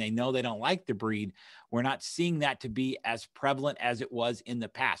there and they know they don't like the breed, we're not seeing that to be as prevalent as it was in the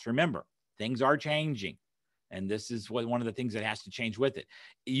past. Remember, things are changing. And this is one of the things that has to change with it.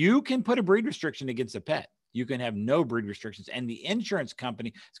 You can put a breed restriction against a pet. You can have no breed restrictions. And the insurance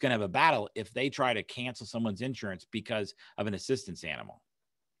company is going to have a battle if they try to cancel someone's insurance because of an assistance animal.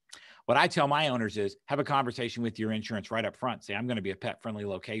 What I tell my owners is have a conversation with your insurance right up front. Say, I'm going to be a pet-friendly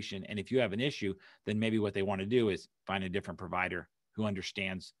location. And if you have an issue, then maybe what they want to do is find a different provider who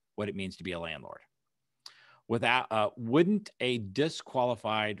understands what it means to be a landlord. Wouldn't a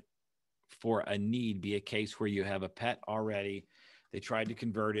disqualified for a need be a case where you have a pet already? They tried to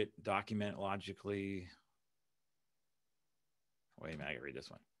convert it, document logically. Wait a minute, I gotta read this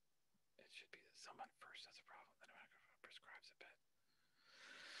one. It should be someone first. That's a problem. Then I'm gonna prescribe a pet.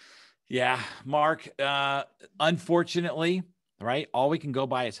 Yeah, Mark, unfortunately, right, all we can go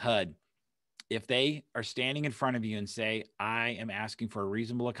by is HUD. If they are standing in front of you and say, I am asking for a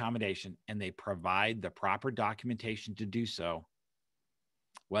reasonable accommodation, and they provide the proper documentation to do so,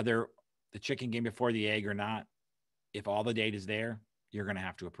 whether the chicken came before the egg or not, if all the data is there, you're going to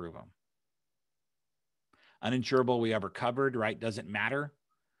have to approve them. Uninsurable, we ever covered, right? Doesn't matter.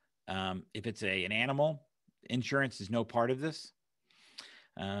 If it's an animal, insurance is no part of this.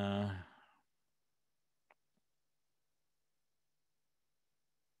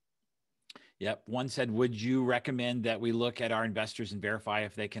 Yep. One said, would you recommend that we look at our investors and verify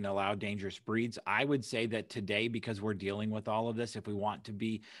if they can allow dangerous breeds? I would say that today, because we're dealing with all of this, if we want to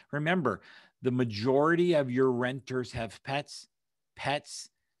be, remember, the majority of your renters have pets.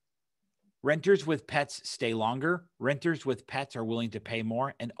 Renters with pets stay longer. Renters with pets are willing to pay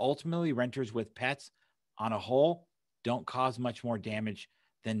more. And ultimately, renters with pets on a whole don't cause much more damage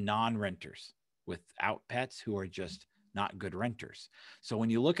than non-renters without pets who are just not good renters. So when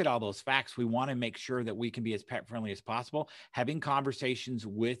you look at all those facts, we want to make sure that we can be as pet friendly as possible. Having conversations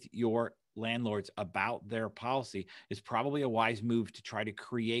with your landlords about their policy is probably a wise move to try to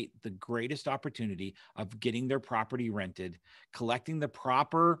create the greatest opportunity of getting their property rented, collecting the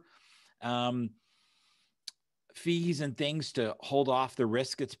proper fees and things to hold off the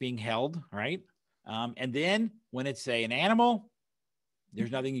risk that's being held, right? And then when it's an animal,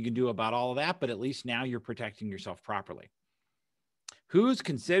 there's nothing you can do about all of that, but at least now you're protecting yourself properly. Who's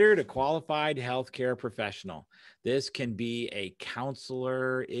considered a qualified healthcare professional? This can be a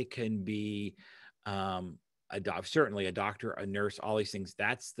counselor. It can be certainly a doctor, a nurse, all these things.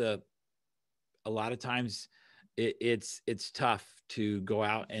 A lot of times it's tough to go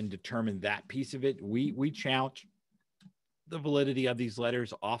out and determine that piece of it. We challenge the validity of these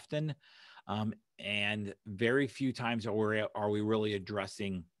letters often, and very few times are we really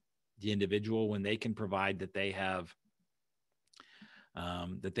addressing the individual when they can provide that they have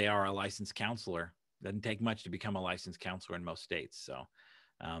that they are a licensed counselor. Doesn't take much to become a licensed counselor in most states. So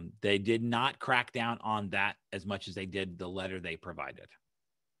they did not crack down on that as much as they did the letter they provided.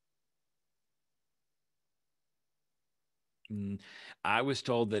 I was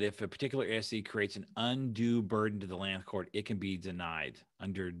told that if a particular ASC creates an undue burden to the land court, it can be denied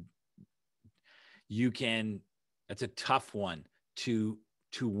that's a tough one to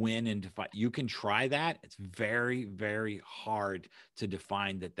win and define. You can try that. It's very, very hard to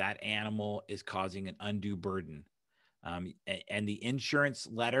define that animal is causing an undue burden. And the insurance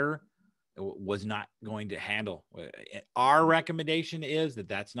letter was not going to handle. Our recommendation is that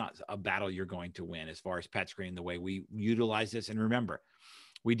that's not a battle you're going to win as far as pet screening, the way we utilize this. And remember,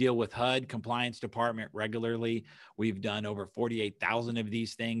 we deal with HUD compliance department regularly. We've done over 48,000 of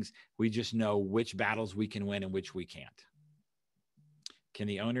these things. We just know which battles we can win and which we can't. Can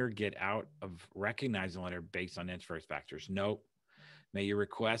the owner get out of recognizing the letter based on insurance factors? Nope. May you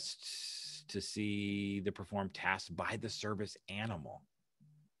request to see the performed task by the service animal?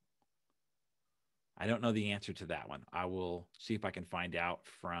 I don't know the answer to that one. I will see if I can find out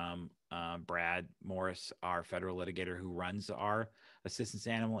from Brad Morris, our federal litigator who runs our assistance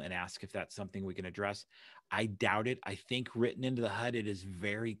animal, and ask if that's something we can address. I doubt it. I think written into the HUD, it is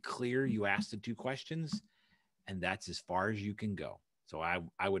very clear. You ask the 2 questions, and that's as far as you can go. So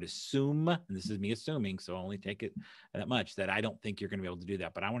I would assume, and this is me assuming, so only take it that much, that I don't think you're going to be able to do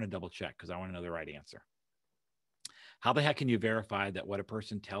that. But I want to double check because I want to know the right answer. How the heck can you verify that what a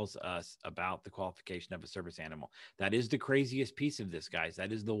person tells us about the qualification of a service animal? That is the craziest piece of this, guys.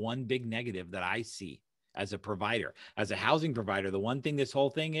 That is the one big negative that I see as a provider, as a housing provider. The one thing this whole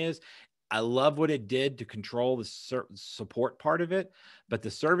thing is, I love what it did to control the support part of it, but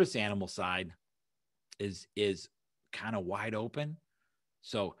the service animal side is kind of wide open.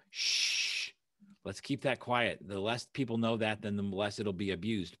 So shh, let's keep that quiet. The less people know that, then the less it'll be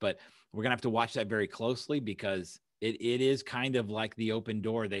abused. But we're gonna have to watch that very closely because it is kind of like the open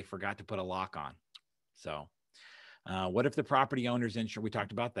door they forgot to put a lock on. So what if the property owner's insurance, we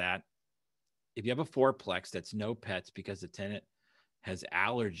talked about that. If you have a fourplex that's no pets because the tenant has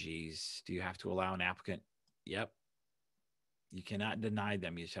allergies, do you have to allow an applicant? Yep. You cannot deny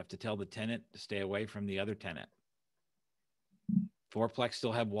them. You just have to tell the tenant to stay away from the other tenant. Fourplex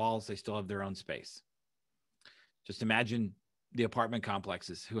still have walls. They still have their own space. Just imagine the apartment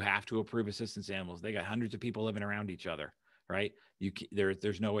complexes who have to approve assistance animals. They got hundreds of people living around each other, right?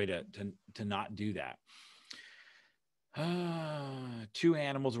 There's no way to not do that. 2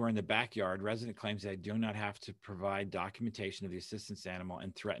 animals were in the backyard. Resident claims they do not have to provide documentation of the assistance animal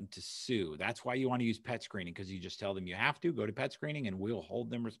and threatened to sue. That's why you want to use pet screening, because you just tell them you have to go to pet screening and we'll hold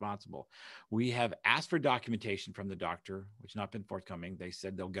them responsible. We have asked for documentation from the doctor, which has not been forthcoming. They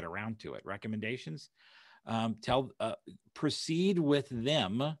said they'll get around to it. Recommendations, proceed with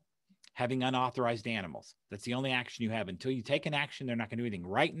them having unauthorized animals. That's the only action you have. Until you take an action, they're not going to do anything.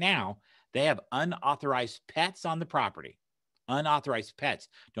 Right now, they have unauthorized pets on the property. Unauthorized pets.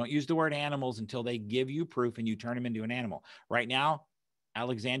 Don't use the word animals until they give you proof and you turn them into an animal. Right now,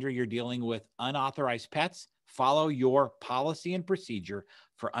 Alexandra, you're dealing with unauthorized pets. Follow your policy and procedure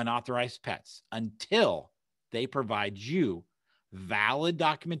for unauthorized pets until they provide you valid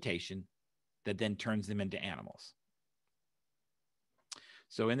documentation that then turns them into animals.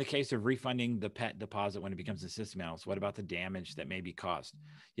 So in the case of refunding the pet deposit when it becomes an assistance animal, what about the damage that may be caused?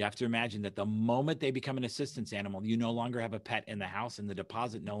 You have to imagine that the moment they become an assistance animal, you no longer have a pet in the house and the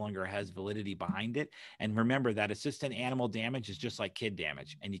deposit no longer has validity behind it. And remember that assistant animal damage is just like kid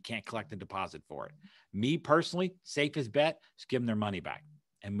damage and you can't collect the deposit for it. Me personally, safest bet is give them their money back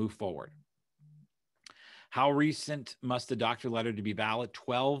and move forward. How recent must the doctor letter to be valid?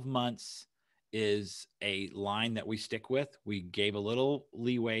 12 months is a line that we stick with. We gave a little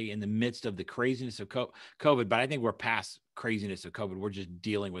leeway in the midst of the craziness of COVID, but I think we're past craziness of COVID. We're just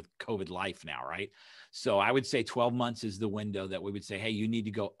dealing with COVID life now, right? So I would say 12 months is the window that we would say, hey, you need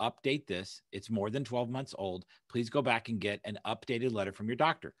to go update this. It's more than 12 months old. Please go back and get an updated letter from your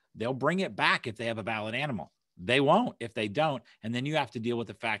doctor. They'll bring it back if they have a valid animal. They won't if they don't. And then you have to deal with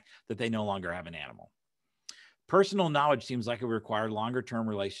the fact that they no longer have an animal. Personal knowledge seems like it would require longer term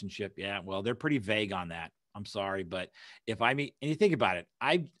relationship. Yeah, well, they're pretty vague on that. I'm sorry, but if I meet, and you think about it,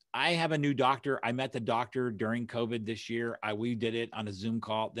 I have a new doctor. I met the doctor during COVID this year. We did it on a Zoom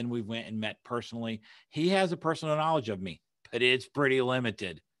call. Then we went and met personally. He has a personal knowledge of me, but it's pretty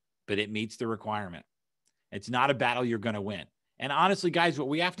limited, but it meets the requirement. It's not a battle you're going to win. And honestly, guys, what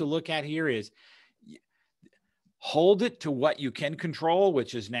we have to look at here is hold it to what you can control,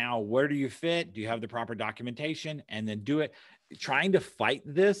 which is now, where do you fit? Do you have the proper documentation? And then do it. Trying to fight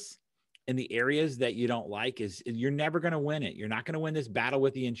this in the areas that you don't like is you're never going to win it. You're not going to win this battle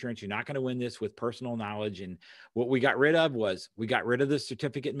with the insurance. You're not going to win this with personal knowledge. And what we got rid of was we got rid of the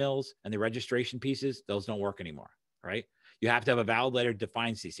certificate mills and the registration pieces. Those don't work anymore, right? You have to have a valid letter that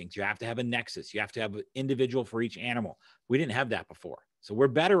defines these things. You have to have a nexus. You have to have an individual for each animal. We didn't have that before. So we're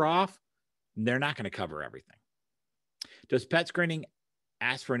better off. They're not going to cover everything. Does PetScreening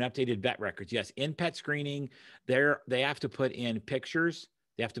ask for an updated vet records? Yes. In PetScreening, they have to put in pictures.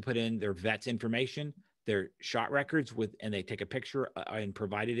 They have to put in their vet's information, their shot records and they take a picture and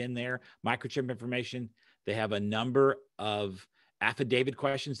provide it in there, microchip information. They have a number of affidavit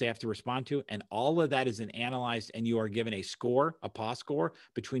questions they have to respond to. And all of that is analyzed, and you are given a score, a PAW score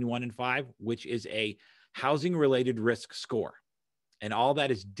between 1 and 5, which is a housing related risk score. And all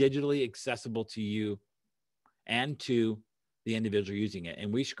that is digitally accessible to you and to the individual using it.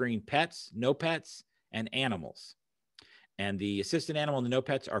 And we screen pets, no pets, and animals. And the assistant animal and the no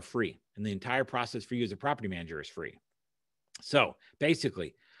pets are free. And the entire process for you as a property manager is free. So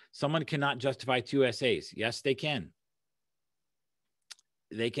basically, someone cannot justify 2 SAs. Yes, they can.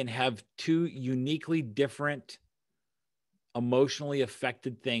 They can have 2 uniquely different, emotionally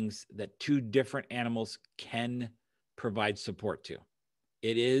affected things that 2 different animals can provide support to.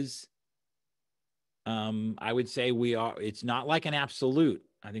 It is, I would say it's not like an absolute.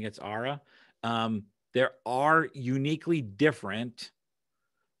 I think it's ARA. There are uniquely different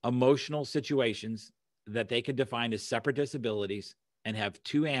emotional situations that they could define as separate disabilities and have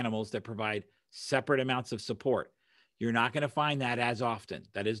 2 animals that provide separate amounts of support. You're not going to find that as often.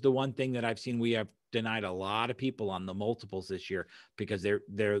 That is the one thing that I've seen. We have denied a lot of people on the multiples this year because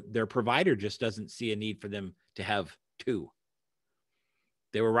their provider just doesn't see a need for them to have 2.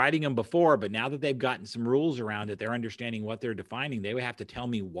 They were writing them before, but now that they've gotten some rules around it, they're understanding what they're defining. They would have to tell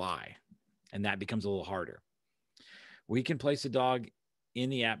me why. And that becomes a little harder. We can place a dog in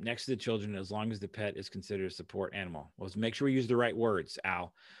the app next to the children as long as the pet is considered a support animal. Well, let's make sure we use the right words,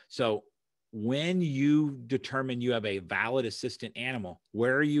 Al. So when you determine you have a valid assistant animal,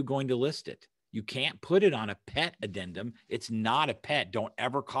 where are you going to list it? You can't put it on a pet addendum. It's not a pet. Don't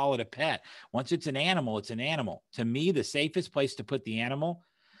ever call it a pet. Once it's an animal, it's an animal. To me, the safest place to put the animal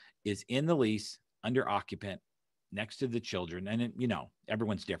is in the lease under occupant next to the children. And,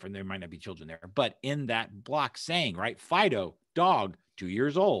 everyone's different. There might not be children there, but in that block saying, right, Fido, dog, 2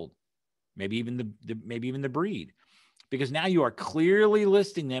 years old, maybe even the breed, because now you are clearly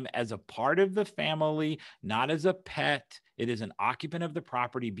listing them as a part of the family, not as a pet. It is an occupant of the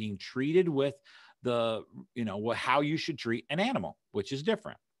property being treated with how you should treat an animal, which is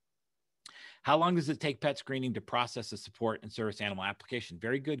different. How long does it take PetScreening to process a support and service animal application?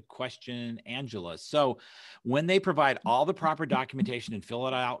 Very good question, Angela. So when they provide all the proper documentation and fill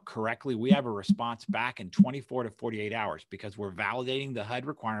it out correctly, we have a response back in 24 to 48 hours because we're validating the HUD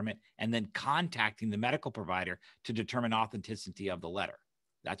requirement and then contacting the medical provider to determine authenticity of the letter.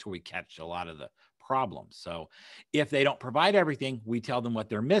 That's where we catch a lot of the problems. So if they don't provide everything, we tell them what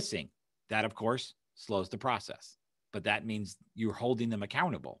they're missing. That, of course, slows the process, but that means you're holding them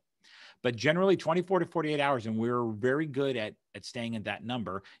accountable. But generally 24 to 48 hours, and we're very good at staying at that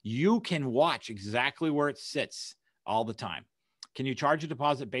number. You can watch exactly where it sits all the time. Can you charge a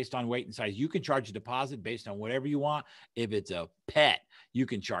deposit based on weight and size? You can charge a deposit based on whatever you want. If it's a pet, you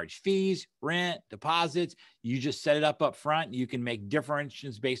can charge fees, rent, deposits. You just set it up front. You can make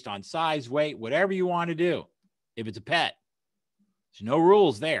differentiations based on size, weight, whatever you want to do. If it's a pet, there's no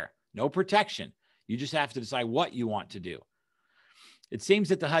rules there, no protection. You just have to decide what you want to do. It seems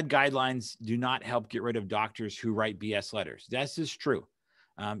that the HUD guidelines do not help get rid of doctors who write BS letters. This is true.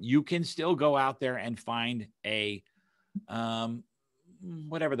 You can still go out there and find a,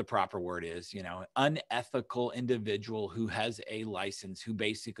 whatever the proper word is, unethical individual who has a license, who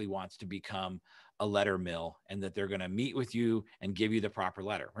basically wants to become a letter mill, and that they're going to meet with you and give you the proper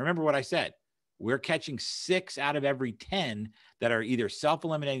letter. Remember what I said. We're catching 6 out of every 10 that are either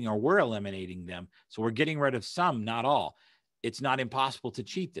self-eliminating or we're eliminating them. So we're getting rid of some, not all. It's not impossible to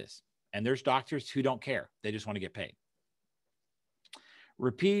cheat this. And there's doctors who don't care. They just want to get paid.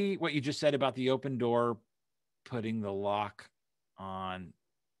 Repeat what you just said about the open door putting the lock on.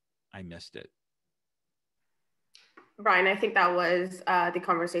 I missed it. Brian, I think that was the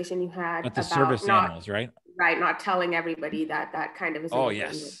conversation you had But the about service animals, right? Right, not telling everybody that kind of is. Oh,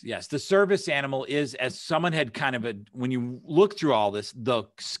 yes. Yes. The service animal is, as someone had kind of, when you look through all this, the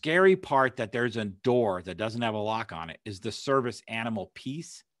scary part that there's a door that doesn't have a lock on it is the service animal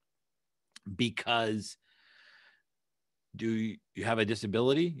piece. Because do you have a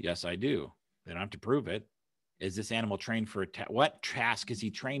disability? Yes, I do. They don't have to prove it. Is this animal trained for what task is he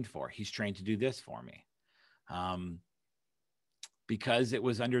trained for? He's trained to do this for me. Because it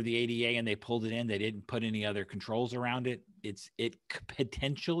was under the ADA and they pulled it in, they didn't put any other controls around it. It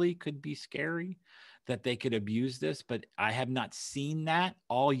potentially could be scary that they could abuse this, but I have not seen that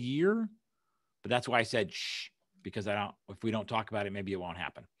all year. But that's why I said shh, because if we don't talk about it, maybe it won't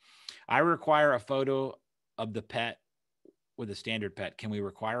happen. I require a photo of the pet with a standard pet. Can we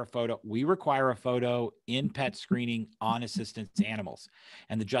require a photo? We require a photo in pet screening on assistance animals.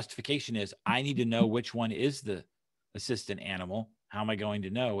 And the justification is I need to know which one is the assistant animal. How am I going to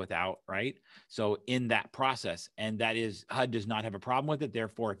know without, right? So in that process, and that is, HUD does not have a problem with it.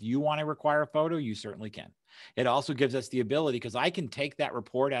 Therefore, if you want to require a photo, you certainly can. It also gives us the ability, because I can take that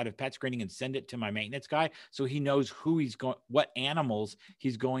report out of pet screening and send it to my maintenance guy so he knows who he's going, what animals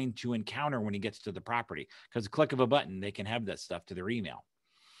he's going to encounter when he gets to the property. Because a click of a button, they can have that stuff to their email.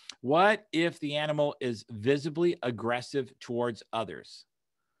 What if the animal is visibly aggressive towards others?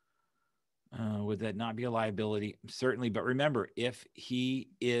 Would that not be a liability? Certainly. But remember, if he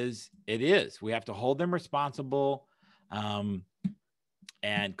is, it is. We have to hold them responsible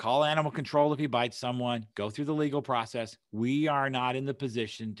and call animal control if he bites someone, go through the legal process. We are not in the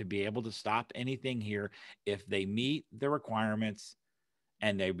position to be able to stop anything here. If they meet the requirements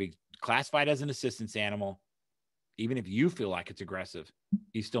and they be classified as an assistance animal, even if you feel like it's aggressive,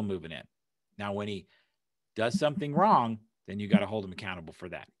 he's still moving in. Now, when he does something wrong, then you got to hold him accountable for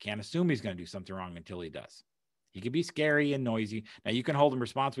that. Can't assume he's going to do something wrong until he does. He could be scary and noisy. Now, you can hold him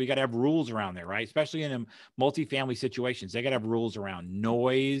responsible. You got to have rules around there, right? Especially in multifamily situations. They got to have rules around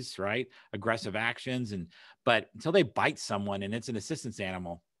noise, right? Aggressive actions. But until they bite someone and it's an assistance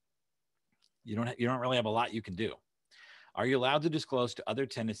animal, you don't really have a lot you can do. Are you allowed to disclose to other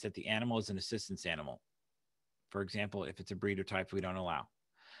tenants that the animal is an assistance animal? For example, if it's a breed or type we don't allow.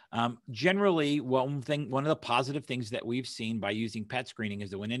 Generally, one of the positive things that we've seen by using pet screening is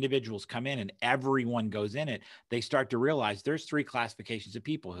that when individuals come in and everyone goes in it, they start to realize there's 3 classifications of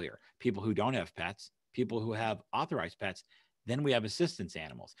people here: people who don't have pets, people who have authorized pets, then we have assistance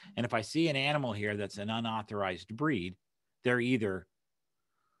animals. And if I see an animal here that's an unauthorized breed, they're either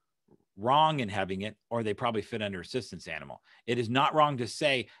wrong in having it, or they probably fit under assistance animal. It is not wrong to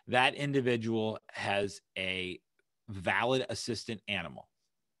say that individual has a valid assistant animal.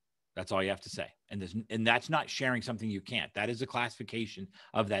 That's all you have to say. And that's not sharing something you can't. That is a classification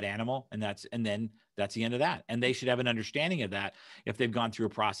of that animal. And then that's the end of that. And they should have an understanding of that if they've gone through a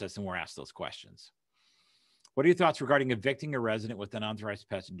process and were asked those questions. What are your thoughts regarding evicting a resident with unauthorized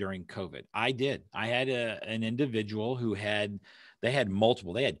pets during COVID? I did. I had an individual who had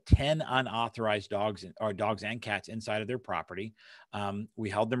 10 unauthorized dogs and cats inside of their property. We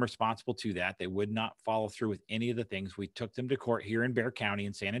held them responsible to that. They would not follow through with any of the things. We took them to court here in Bexar County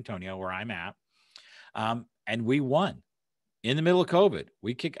in San Antonio, where I'm at. And we won in the middle of COVID.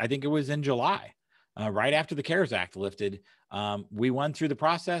 I think it was in July, right after the CARES Act lifted. We won through the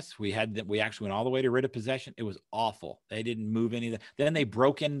process. We actually went all the way to writ of possession. It was awful. They didn't move any of that. Then they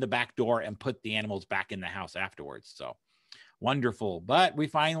broke in the back door and put the animals back in the house afterwards. So wonderful. But we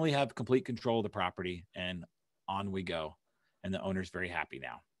finally have complete control of the property, and on we go. And the owner's very happy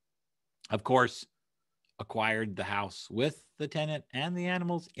now. Of course, acquired the house with the tenant and the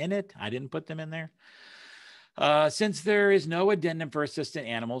animals in it. I didn't put them in there. Since there is no addendum for assistant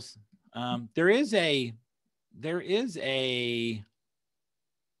animals, there's a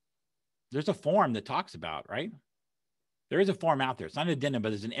form that talks about, right? There is a form out there. It's not an addendum, but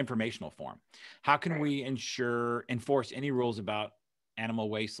there's an informational form. How can we enforce any rules about animal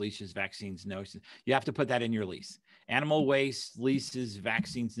waste, leashes, vaccines, notices? You have to put that in your lease. Animal waste, leases,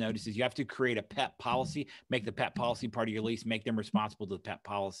 vaccines, notices. You have to create a pet policy, make the pet policy part of your lease, make them responsible to the pet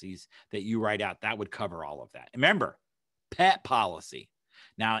policies that you write out. That would cover all of that. Remember, pet policy.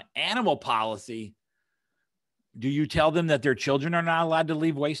 Now, animal policy, do you tell them that their children are not allowed to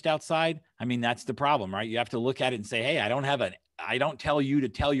leave waste outside? I mean, that's the problem, right? You have to look at it and say, hey, I don't tell you to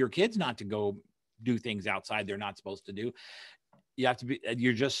tell your kids not to go do things outside they're not supposed to do.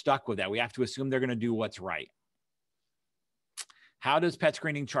 You're just stuck with that. We have to assume they're going to do what's right. How does pet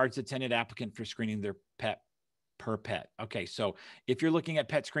screening charge the tenant applicant for screening their pet per pet. Okay, so if you're looking at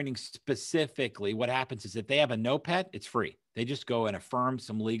pet screening specifically, what happens is if they have a no pet, it's free. They just go and affirm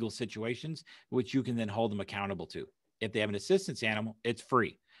some legal situations, which you can then hold them accountable to. If they have an assistance animal, it's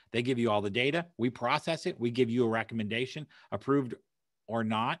free. They give you all the data. We process it. We give you a recommendation, approved or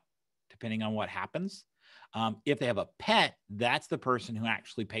not, depending on what happens. If they have a pet, that's the person who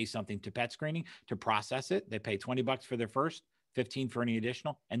actually pays something to pet screening to process it. They pay $20 for their first, 15 for any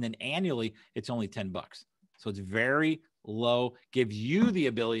additional, and then annually it's only $10. So it's very low, gives you the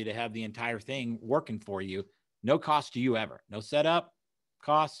ability to have the entire thing working for you. No cost to you ever. No setup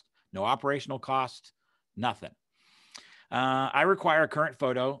cost, no operational cost, nothing. I require a current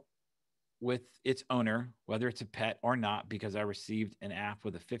photo with its owner, whether it's a pet or not, because I received an app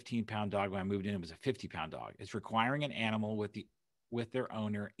with a 15-pound dog when I moved in. It was a 50-pound dog. It's requiring an animal with their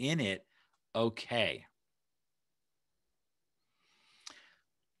owner in it. Okay.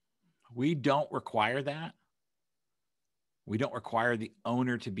 We don't require that. We don't require the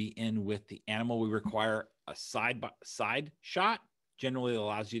owner to be in with the animal. We require a side-by-side shot. Generally, it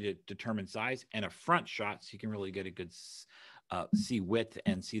allows you to determine size, and a front shot so you can really get a good see width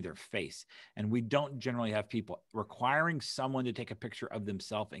and see their face. And we don't generally have people requiring someone to take a picture of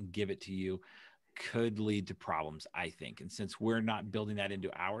themselves and give it to you could lead to problems, I think. And since we're not building that into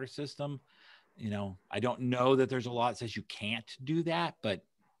our system, I don't know that there's a law that says you can't do that, but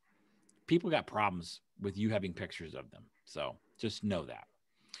people got problems with you having pictures of them. So just know that.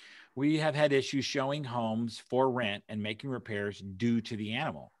 We have had issues showing homes for rent and making repairs due to the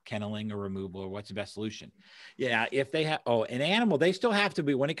animal, kenneling or removal, or what's the best solution. Yeah, if they have, an animal, they still have to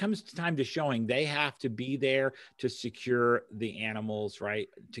be, when it comes to time to showing, they have to be there to secure the animals, right?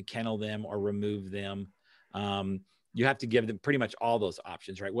 To kennel them or remove them. You have to give them pretty much all those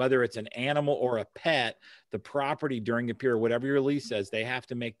options, right? Whether it's an animal or a pet, the property during the period, whatever your lease says, they have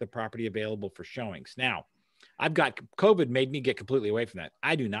to make the property available for showings. Now, COVID made me get completely away from that.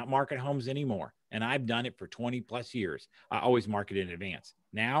 I do not market homes anymore. And I've done it for 20 plus years. I always market in advance.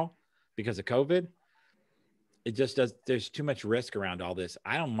 Now, because of COVID, it just there's too much risk around all this.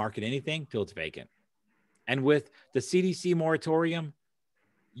 I don't market anything till it's vacant. And with the CDC moratorium,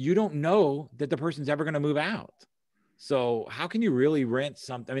 you don't know that the person's ever going to move out. So how can you really rent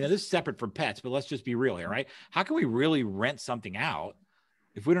something? I mean, this is separate from pets, but let's just be real here, right? How can we really rent something out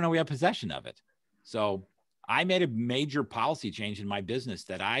if we don't know we have possession of it? So I made a major policy change in my business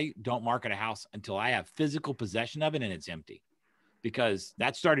that I don't market a house until I have physical possession of it and it's empty, because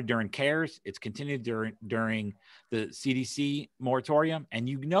that started during CARES. It's continued during the CDC moratorium. And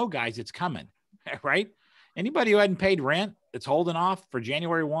guys, it's coming, right? Anybody who hadn't paid rent that's holding off for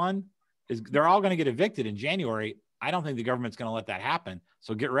January 1, they're all going to get evicted in January. I don't think the government's going to let that happen.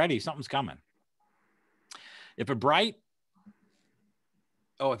 So get ready. Something's coming. If a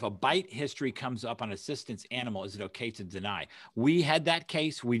bite history comes up on assistance animal, is it okay to deny? We had that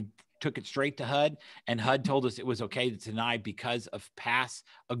case. We took it straight to HUD, and HUD told us it was okay to deny because of past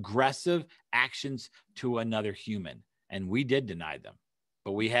aggressive actions to another human. And we did deny them,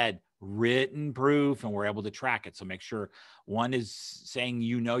 but we had written proof and we're able to track it. So make sure, one is saying,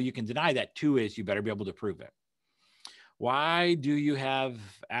 you can deny that. Two is you better be able to prove it. Why do you have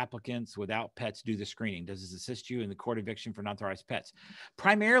applicants without pets do the screening? Does this assist you in the court eviction for unauthorized pets?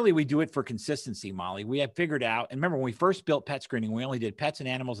 Primarily, we do it for consistency, Molly. We have figured out, and remember when we first built pet screening, we only did pets and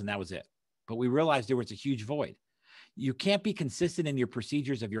animals and that was it. But we realized there was a huge void. You can't be consistent in your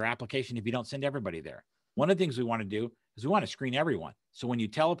procedures of your application if you don't send everybody there. One of the things we want to do is we want to screen everyone. So when you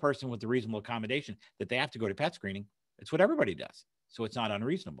tell a person with the reasonable accommodation that they have to go to pet screening, it's what everybody does. So it's not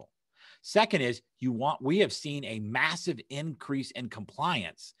unreasonable. Second is we have seen a massive increase in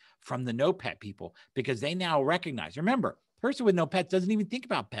compliance from the no pet people because they now recognize, remember, person with no pets doesn't even think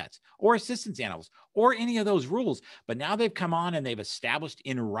about pets or assistance animals or any of those rules. But now they've come on and they've established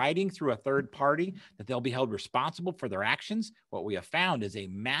in writing through a third party that they'll be held responsible for their actions. What we have found is a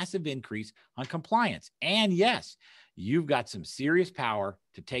massive increase on compliance. And yes, you've got some serious power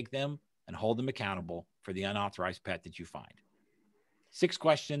to take them and hold them accountable for the unauthorized pet that you find. 6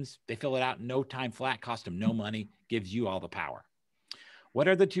 questions. They fill it out in no time flat, cost them no money, gives you all the power. What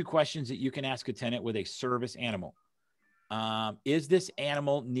are the 2 questions that you can ask a tenant with a service animal? Is this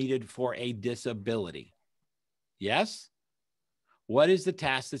animal needed for a disability? Yes. What is the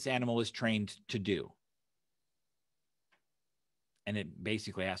task this animal is trained to do? And it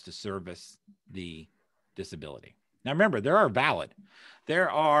basically has to service the disability. Now, remember, there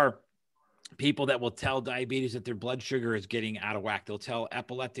are people that will tell diabetes that their blood sugar is getting out of whack. They'll tell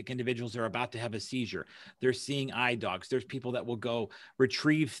epileptic individuals they're about to have a seizure. They're seeing eye dogs. There's people that will go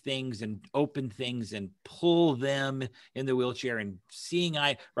retrieve things and open things and pull them in the wheelchair and seeing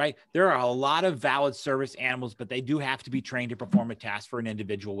eye, right? There are a lot of valid service animals, but they do have to be trained to perform a task for an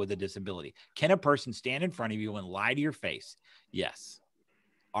individual with a disability. Can a person stand in front of you and lie to your face? Yes.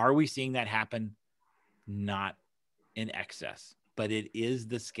 Are we seeing that happen? Not in excess. But it is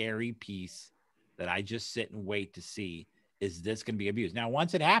the scary piece that I just sit and wait to see, is this going to be abused? Now,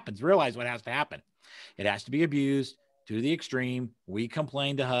 once it happens, realize what has to happen. It has to be abused to the extreme. We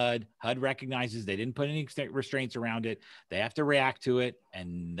complain to HUD. HUD recognizes they didn't put any restraints around it. They have to react to it,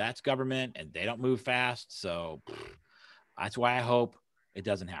 and that's government, and they don't move fast. So that's why I hope it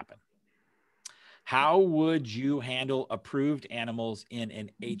doesn't happen. How would you handle approved animals in an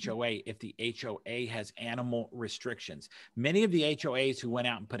HOA if the HOA has animal restrictions? Many of the HOAs who went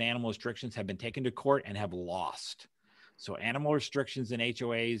out and put animal restrictions have been taken to court and have lost. So animal restrictions in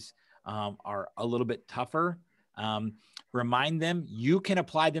HOAs are a little bit tougher. Remind them you can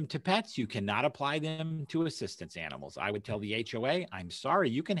apply them to pets. You cannot apply them to assistance animals. I would tell the HOA, I'm sorry,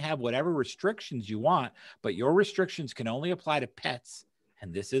 you can have whatever restrictions you want, but your restrictions can only apply to pets.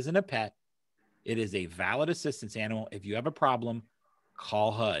 And this isn't a pet. It is a valid assistance animal. If you have a problem,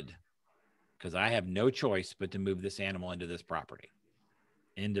 call HUD, because I have no choice but to move this animal into this property.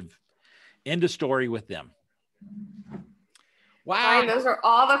 End of story with them. Wow. Brian, those are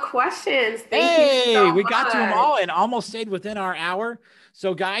all the questions. Thank you so much. We got to them all and almost stayed within our hour.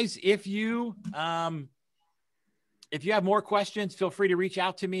 So guys, if you have more questions, feel free to reach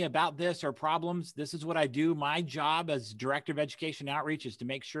out to me about this or problems. This is what I do. My job as Director of Education Outreach is to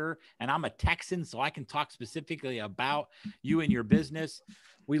make sure, and I'm a Texan, so I can talk specifically about you and your business.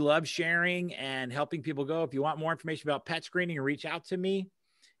 We love sharing and helping people go. If you want more information about pet screening, reach out to me.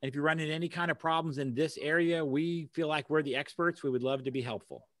 And if you're running any kind of problems in this area, we feel like we're the experts. We would love to be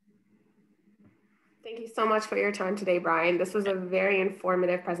helpful. Thank you so much for your time today, Brian. This was a very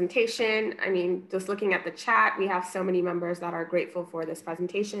informative presentation. I mean, just looking at the chat, we have so many members that are grateful for this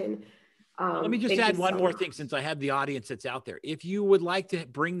presentation. Let me just add one more thing, since I have the audience that's out there. If you would like to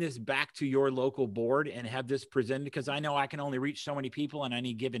bring this back to your local board and have this presented, because I know I can only reach so many people on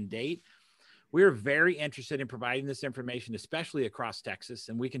any given date, we're very interested in providing this information, especially across Texas,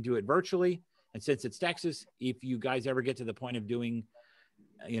 and we can do it virtually. And since it's Texas, if you guys ever get to the point of doing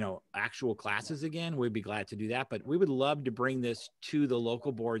actual classes again, we'd be glad to do that. But we would love to bring this to the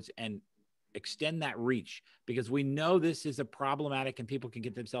local boards and extend that reach, because we know this is a problematic and people can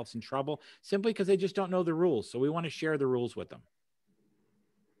get themselves in trouble simply because they just don't know the rules. So we want to share the rules with them.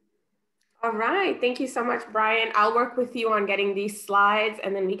 All right. Thank you so much, Brian. I'll work with you on getting these slides,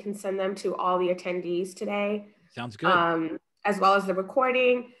 and then we can send them to all the attendees today. Sounds good. As well as the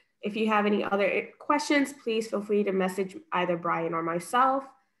recording. If you have any other questions, please feel free to message either Brian or myself.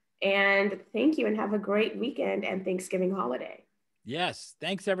 And thank you, and have a great weekend and Thanksgiving holiday. Yes.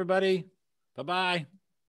 Thanks, everybody. Bye-bye.